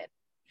Method,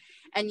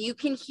 and you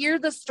can hear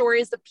the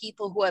stories of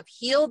people who have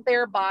healed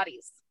their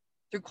bodies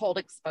through cold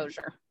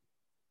exposure.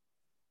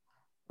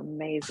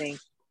 Amazing.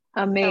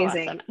 So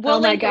awesome.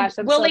 We'll link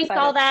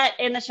all that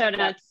in the show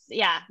notes.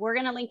 Yeah, we're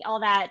going to link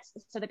all that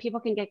so that people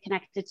can get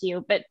connected to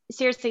you. But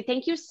seriously,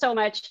 thank you so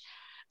much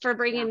for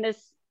bringing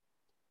this,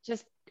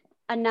 just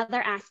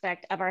another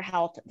aspect of our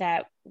health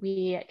that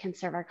we can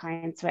serve our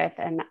clients with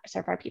and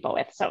serve our people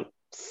with.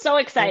 So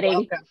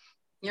exciting.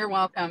 You're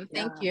welcome.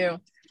 Thank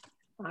you.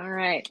 All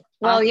right.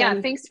 Well,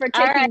 awesome. Thanks for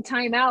taking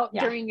time out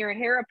during your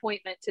hair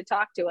appointment to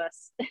talk to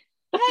us. Heck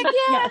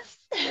yes.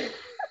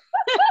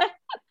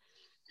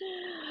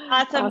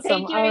 Awesome.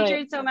 Thank you,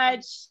 Adrienne, so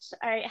much.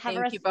 All right. Have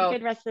a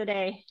good rest of the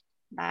day.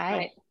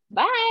 Bye. Right.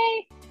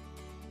 Bye.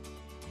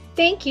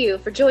 Thank you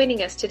for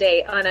joining us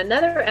today on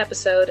another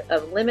episode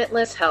of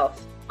Limitless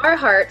Health. Our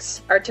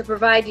hearts are to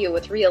provide you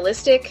with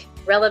realistic,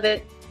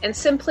 relevant, and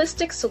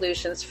simplistic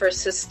solutions for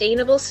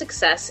sustainable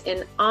success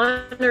in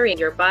honoring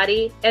your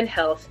body and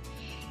health,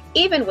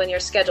 even when your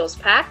schedule's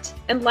packed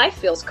and life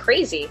feels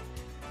crazy.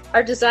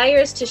 Our desire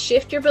is to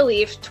shift your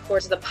belief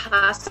towards the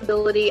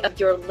possibility of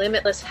your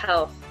limitless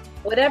health,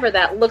 whatever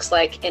that looks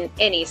like in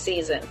any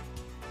season.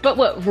 But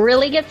what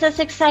really gets us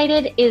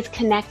excited is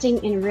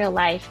connecting in real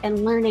life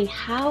and learning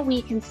how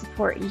we can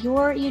support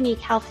your unique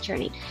health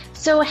journey.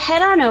 So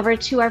head on over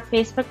to our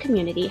Facebook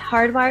community,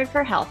 Hardwired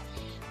for Health,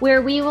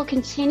 where we will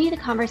continue the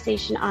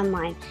conversation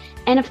online.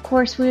 And of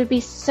course, we would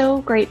be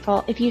so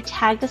grateful if you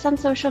tagged us on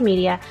social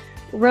media,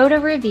 wrote a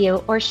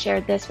review, or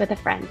shared this with a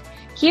friend.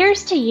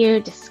 Here's to you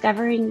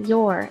discovering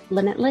your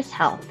limitless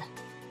health.